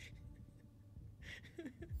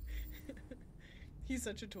 He's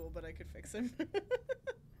such a tool, but I could fix him.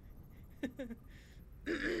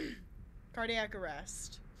 Cardiac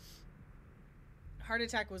arrest. Heart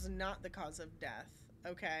attack was not the cause of death.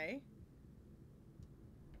 Okay.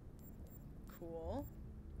 Cool.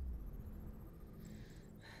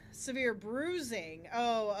 Severe bruising.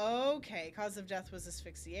 Oh, okay. Cause of death was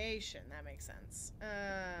asphyxiation. That makes sense.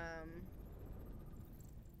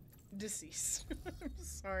 Deceased. I'm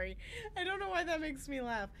sorry. I don't know why that makes me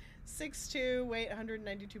laugh. 6'2", weight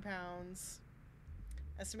 192 pounds.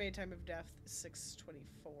 Estimated time of death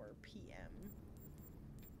 6:24 p.m.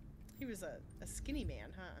 He was a skinny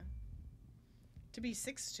man, huh? To be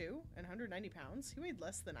 6'2" and 190 pounds, he weighed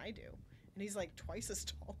less than I do. And he's like twice as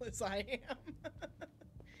tall as I am.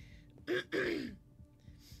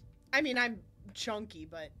 I mean, I'm chunky,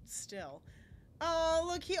 but still. Oh,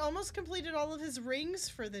 look, he almost completed all of his rings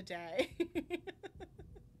for the day.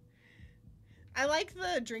 I like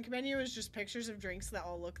the drink menu is just pictures of drinks that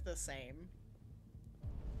all look the same.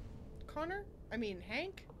 Connor? I mean,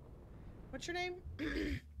 Hank? What's your name?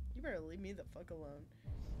 You better leave me the fuck alone.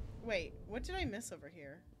 Wait, what did I miss over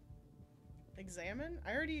here? Examine?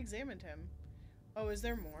 I already examined him. Oh, is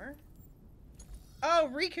there more? Oh,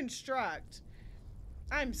 reconstruct.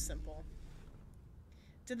 I'm simple.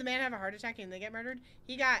 Did the man have a heart attack and they get murdered?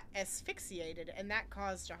 He got asphyxiated and that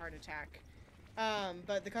caused a heart attack.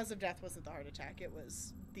 But the cause of death wasn't the heart attack. It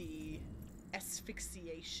was the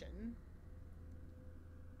asphyxiation.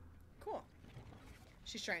 Cool.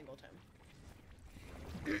 She strangled him.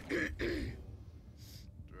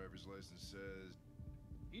 Driver's license says...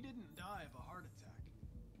 He didn't die of a heart attack.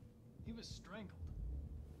 He was strangled.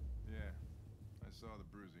 Yeah, I saw the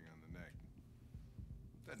bruising on the neck.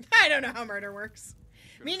 I don't know how murder works.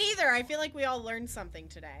 Me neither. I feel like we all learned something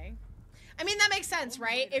today. I mean, that makes sense,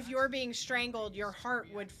 right? If you're being strangled, your heart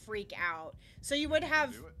would freak out. So you would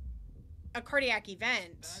have a cardiac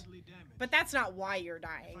event. But that's not why you're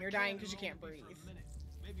dying. You're dying because you can't breathe.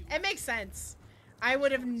 It makes sense. I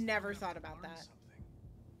would have never thought about that.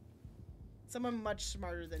 Someone much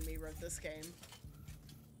smarter than me wrote this game.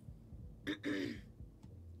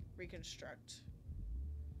 Reconstruct.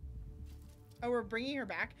 Oh, we're bringing her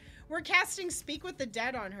back? We're casting Speak with the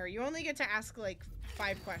Dead on her. You only get to ask, like,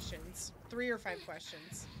 5 questions. 3 or 5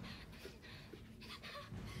 questions.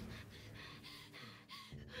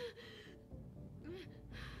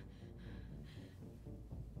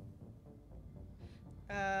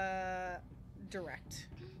 Direct.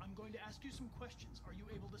 I'm going to ask you some questions. Are you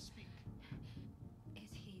able to speak? Is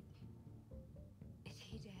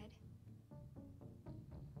he dead?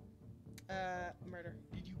 Murder.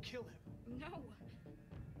 Did you kill him? No.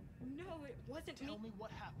 No, it wasn't me. Tell me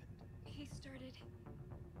what happened. He started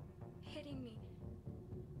hitting me.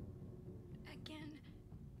 Again.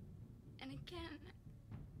 And again.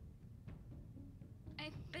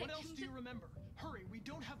 I begged What else him do you remember? Hurry, we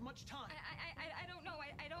don't have much time. I don't know.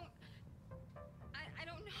 I don't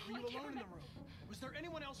know. Were you I can't alone in the remember. room? Was there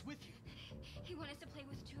anyone else with you? He wanted us to play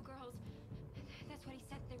with 2 girls. That's what he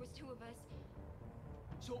said. There was 2 of us.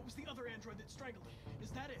 So it was the other android that strangled him. Is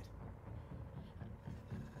that it?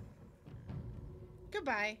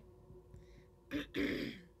 Goodbye.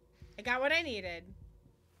 I got what I needed.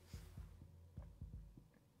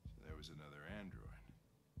 So there was another android.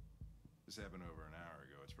 This happened over an hour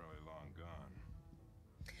ago. It's probably long gone.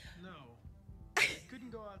 No. I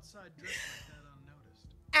couldn't go outside dressed like that unnoticed.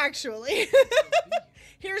 Actually.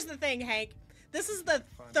 Here's the thing, Hank. This is the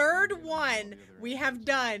 3rd one we have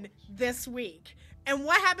done this week. And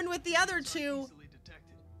what happened with the other 2?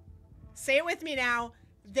 Say it with me now.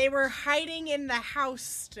 They were hiding in the house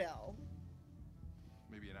still.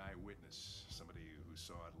 Maybe an eyewitness, somebody who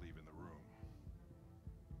saw it leaving the room.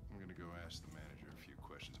 I'm gonna go ask the manager a few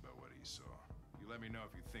questions about what he saw. You let me know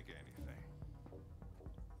if you think of anything.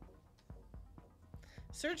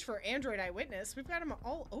 Search for Android eyewitness. We've got them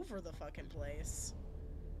all over the fucking place.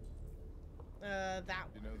 That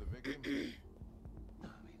one. You know the victim? No,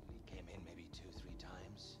 I mean, we came in maybe 2-3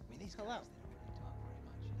 times. I mean, these Hello. guys, they don't really talk very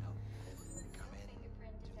much, you know? They come in,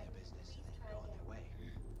 do their business, and then go on their way.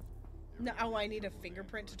 No, oh, I need a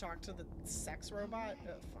fingerprint to talk to the sex robot?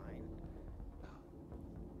 Fine.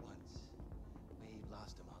 Once, we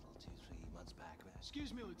lost a model 2-3 months back.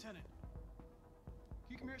 Excuse me, Lieutenant.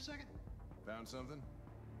 Can you come here a second? Found something?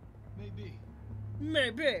 Maybe.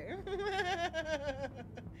 Maybe.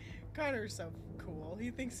 Connor's so cool.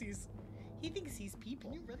 He thinks he's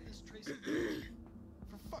people. Can you read this, Tracy?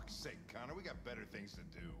 For fuck's sake, Connor, we got better things to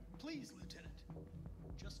do. Please, Lieutenant.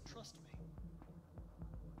 Just trust me.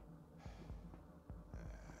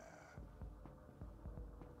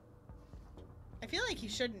 I feel like he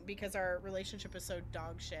shouldn't because our relationship is so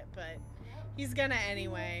dog shit, but he's gonna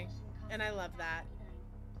anyway. And I love that.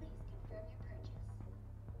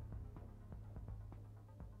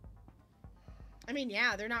 I mean,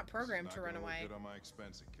 yeah, they're not programmed to run away. Good on my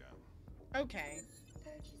expense account. Okay.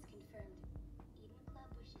 Purchase confirmed. Eden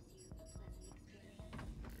Club wishes you a pleasant experience.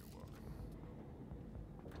 You're welcome.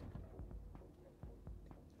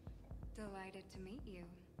 Delighted to meet you.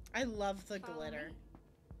 I love the Follow glitter. me.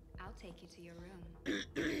 I'll take you to your room.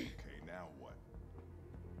 Okay, now what?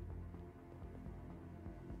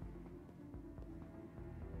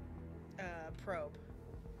 Probe.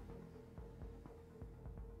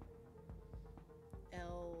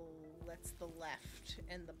 L, that's the left,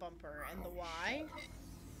 and the bumper, and the Y,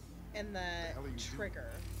 and the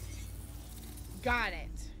trigger. Got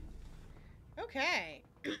it. Okay.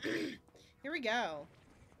 Here we go.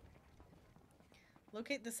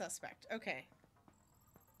 Locate the suspect. Okay.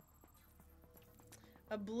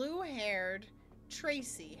 A blue-haired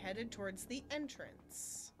Tracy headed towards the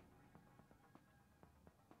entrance.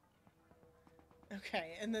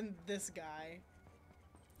 Okay, and then this guy.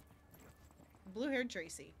 Blue-haired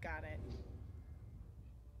Tracy. Got it.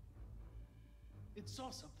 It saw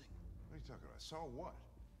something. What are you talking about? Saw what?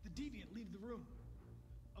 The deviant leave the room.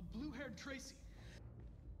 A blue-haired Tracy.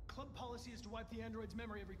 Club policy is to wipe the android's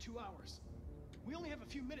memory every 2 hours. We only have a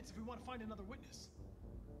few minutes if we want to find another witness.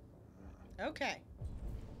 Okay.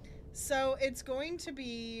 So it's going to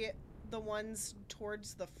be the ones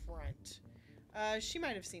towards the front. She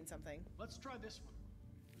might have seen something. Let's try this one.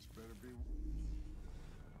 This better be...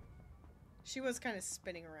 She was kind of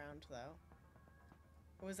spinning around, though.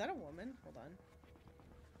 Was that a woman? Hold on.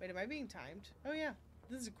 Wait, am I being timed? Oh, yeah.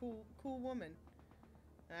 This is a cool woman.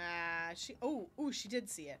 She did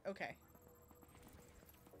see it. Okay.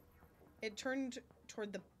 It turned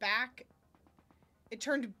toward the back. It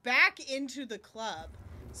turned back into the club.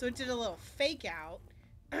 So it did a little fake out.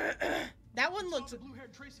 That one looked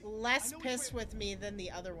less pissed with me than the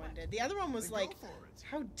other one did. The other one was like,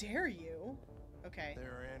 how dare you? Okay.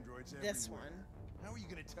 There are androids this everywhere. one. How are you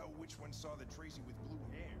gonna tell which one saw the Tracy with blue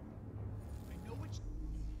hair? I know which...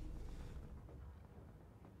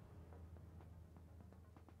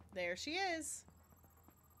 There she is.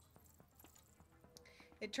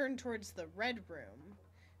 It turned towards the red room.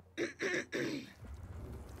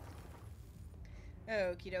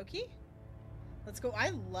 Okie dokie. Let's go. I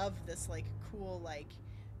love this, like, cool, like,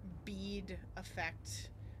 bead effect.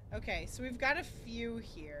 Okay, so we've got a few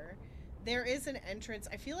here. There is an entrance.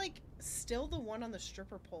 I feel like still the one on the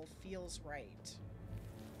stripper pole feels right.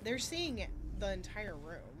 They're seeing the entire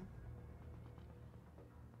room.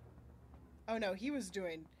 Oh no, he was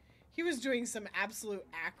doing some absolute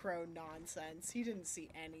acro nonsense. He didn't see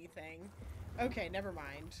anything. Okay, never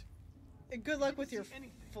mind. Good luck with your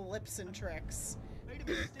flips and tricks.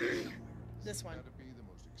 This one. Got to be the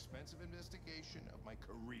most expensive investigation of my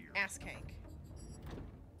career. Ask Hank.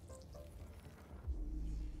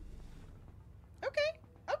 Okay.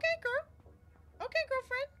 Okay, girl. Okay,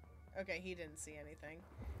 girlfriend. Okay, he didn't see anything.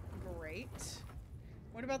 Great.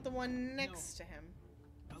 What about the one next to him?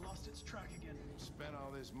 I lost its track again. Spent all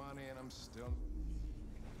this money and I'm still...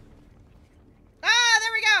 Ah,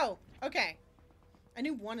 there we go! Okay. I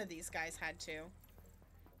knew one of these guys had to.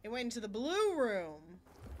 It went into the blue room.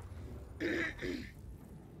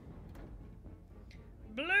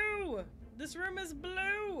 Blue! This room is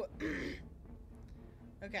blue!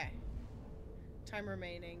 Okay. Time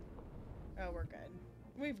remaining. Oh, we're good.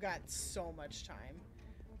 We've got so much time.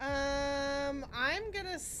 I'm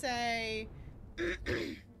gonna say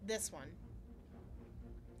this one.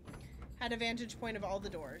 Had a vantage point of all the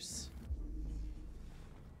doors.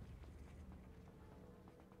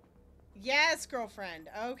 Yes, girlfriend.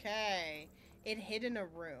 Okay. It hid in a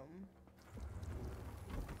room.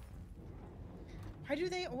 Why do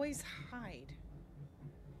they always hide?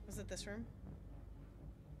 Was it this room?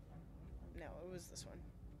 No, it was this one.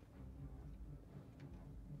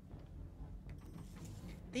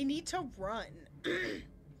 They need to run.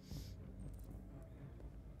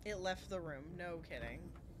 It left the room. No kidding.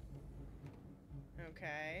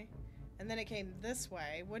 Okay. And then it came this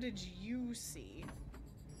way. What did you see?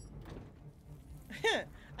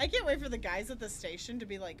 I can't wait for the guys at the station to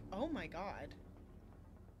be like, oh my god.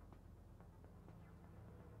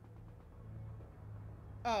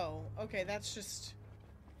 Oh, okay, that's just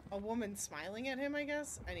a woman smiling at him, I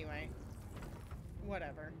guess? Anyway.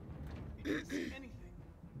 Whatever. He didn't see anything.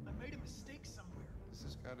 I made a mistake somewhere. This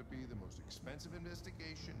has got to be the most expensive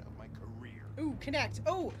investigation of my career. Ooh, connect.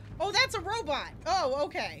 Oh, oh, that's a robot. Oh,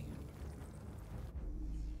 okay.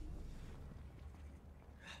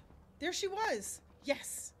 There she was.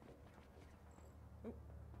 Yes. Ooh.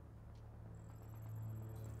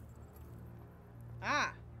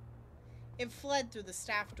 Ah. It fled through the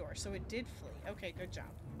staff door, so it did flee. Okay, good job.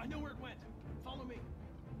 I know where it went. Follow me.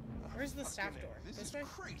 Where's the staff door? This is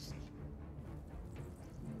crazy.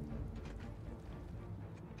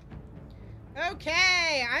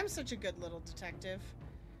 Okay, I'm such a good little detective.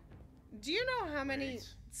 Do you know how many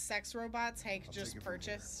sex robots Hank just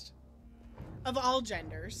purchased? Of all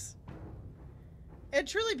genders. A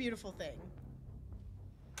truly beautiful thing.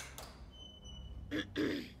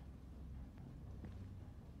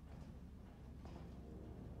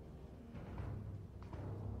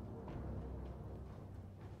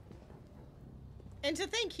 And to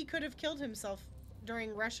think he could have killed himself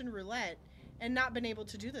during Russian roulette and not been able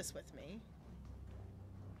to do this with me.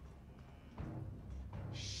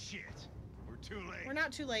 Shit. We're too late. We're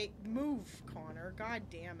not too late. Move, Connor. God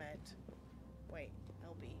damn it. Wait,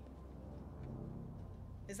 LB.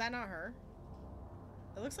 Is that not her?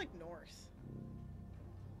 It looks like North.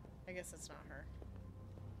 I guess it's not her.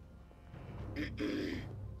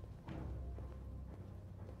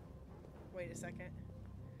 Wait a second.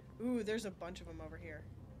 Ooh, there's a bunch of them over here.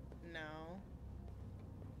 No.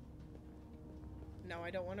 No,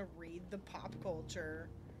 I don't want to read the pop culture.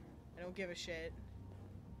 I don't give a shit.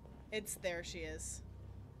 It's there she is.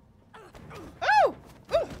 Oh!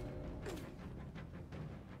 Ooh!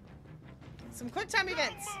 Some quick time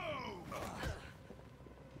events.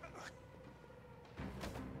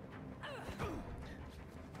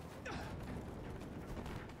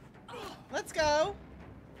 Let's go.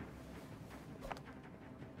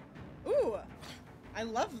 Ooh, I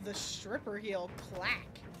love the stripper heel clack.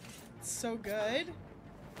 It's so good.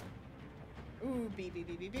 Ooh, B.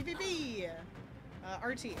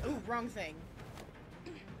 RT. Ooh, wrong thing.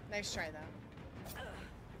 Nice try, though.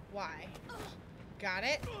 Y. Got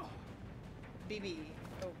it. BB.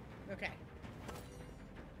 Oh, okay.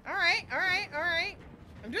 Alright, alright, alright.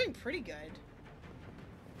 I'm doing pretty good.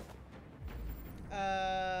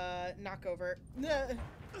 Knock over.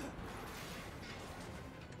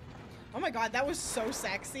 Oh my god, that was so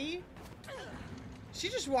sexy. She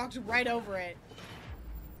just walked right over it.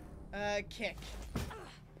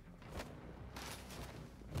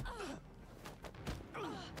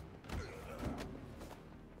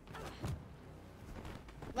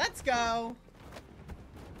 Let's go.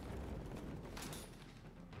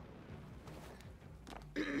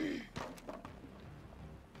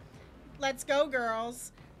 Let's go,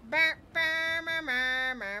 girls. They're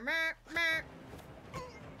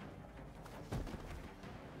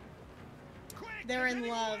in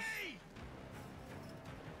love.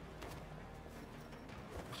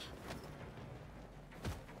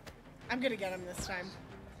 I'm gonna get them this time.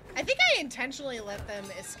 I think I intentionally let them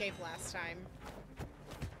escape last time.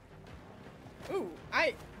 Ooh,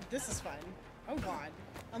 this is fun. Oh god.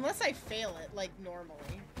 Unless I fail it, like,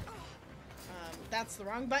 normally. That's the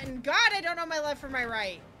wrong button. God, I don't know my left from my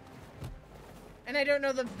right. And I don't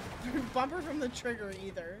know the bumper from the trigger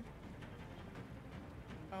either.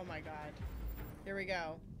 Oh my god. Here we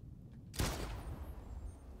go.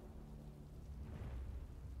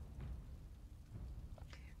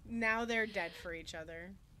 Now they're dead for each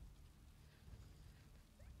other.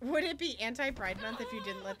 Would it be anti-Pride Month if you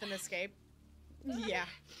didn't let them escape? Yeah.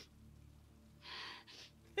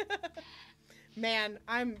 Man,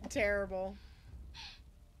 I'm terrible.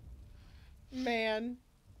 Man.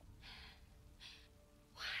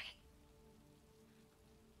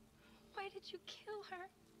 Why did you kill her?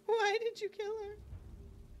 Why did you kill her?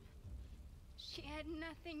 She had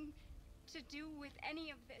nothing to do with any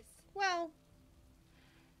of this. Well.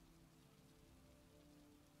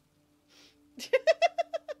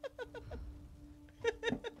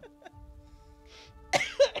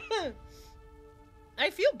 I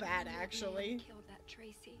feel bad, actually. I killed that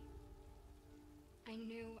Tracy. I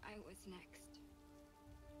knew I was next.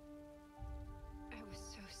 I was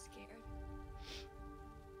so scared.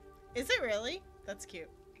 Is it really? That's cute.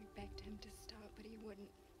 I begged him to stop, but he wouldn't.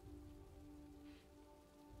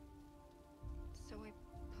 So I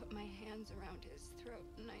put my hands around his throat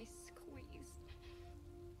and I squeezed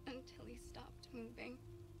until he stopped moving.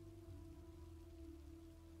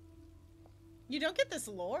 You don't get this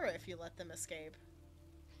lore if you let them escape.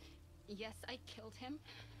 Yes, I killed him.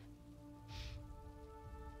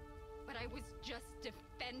 But I was just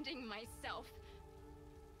defending myself.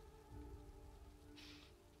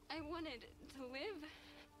 I wanted to live.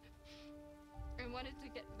 I wanted to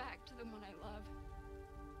get back to the one I love.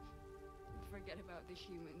 Forget about the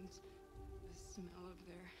humans. The smell of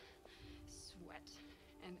their sweat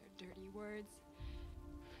and their dirty words.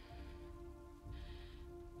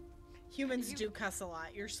 Humans do cuss a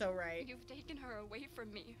lot. You're so right. You've taken her away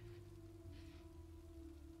from me.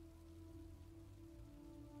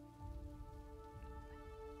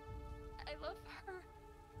 I love her.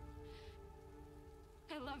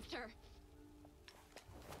 I loved her. My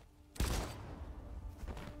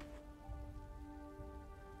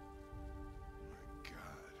God.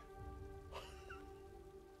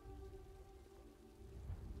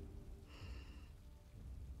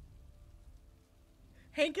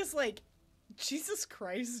 Hank is like, Jesus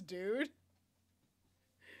Christ, dude.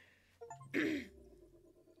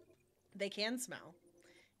 They can smell.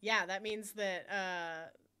 Yeah, that means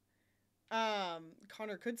that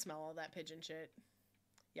Connor could smell all that pigeon shit.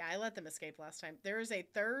 Yeah, I let them escape last time. There is a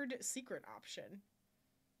third secret option.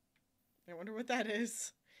 I wonder what that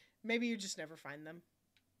is. Maybe you just never find them.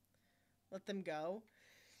 Let them go.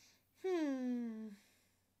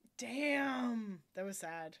 Damn. That was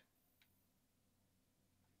sad.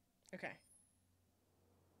 Okay.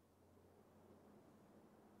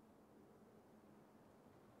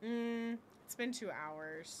 It's been 2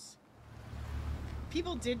 hours.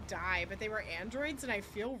 People did die, but they were androids, and I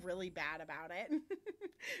feel really bad about it.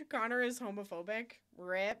 Connor is homophobic.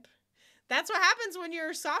 RIP. That's what happens when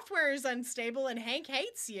your software is unstable and Hank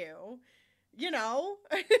hates you. You know?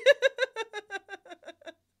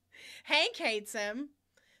 Hank hates him.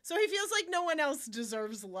 So he feels like no one else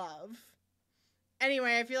deserves love.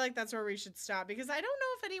 Anyway, I feel like that's where we should stop, because I don't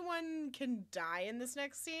know if anyone can die in this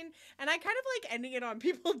next scene. And I kind of like ending it on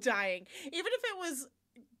people dying. Even if it was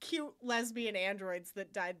cute lesbian androids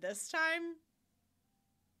that died this time.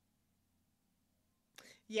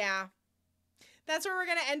 Yeah. That's where we're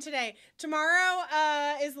going to end today. Tomorrow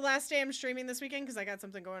is the last day I'm streaming this weekend because I got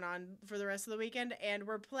something going on for the rest of the weekend. And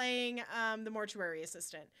we're playing The Mortuary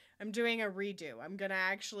Assistant. I'm doing a redo. I'm going to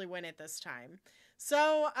actually win it this time.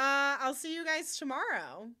 So I'll see you guys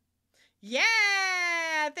tomorrow.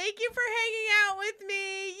 Yeah! Thank you for hanging out with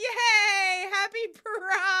me. Yay! Happy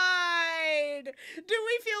Pride! Do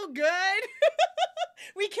we feel good?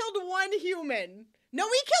 We killed 1 human. No,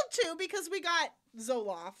 we killed 2 because we got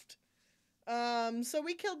Zoloft. So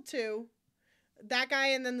we killed 2. That guy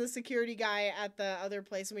and then the security guy at the other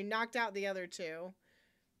place. And we knocked out the other 2.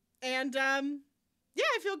 And, yeah,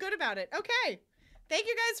 I feel good about it. Okay. Thank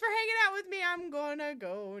you guys for hanging out with me. I'm gonna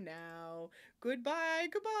go now. Goodbye,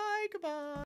 goodbye, goodbye.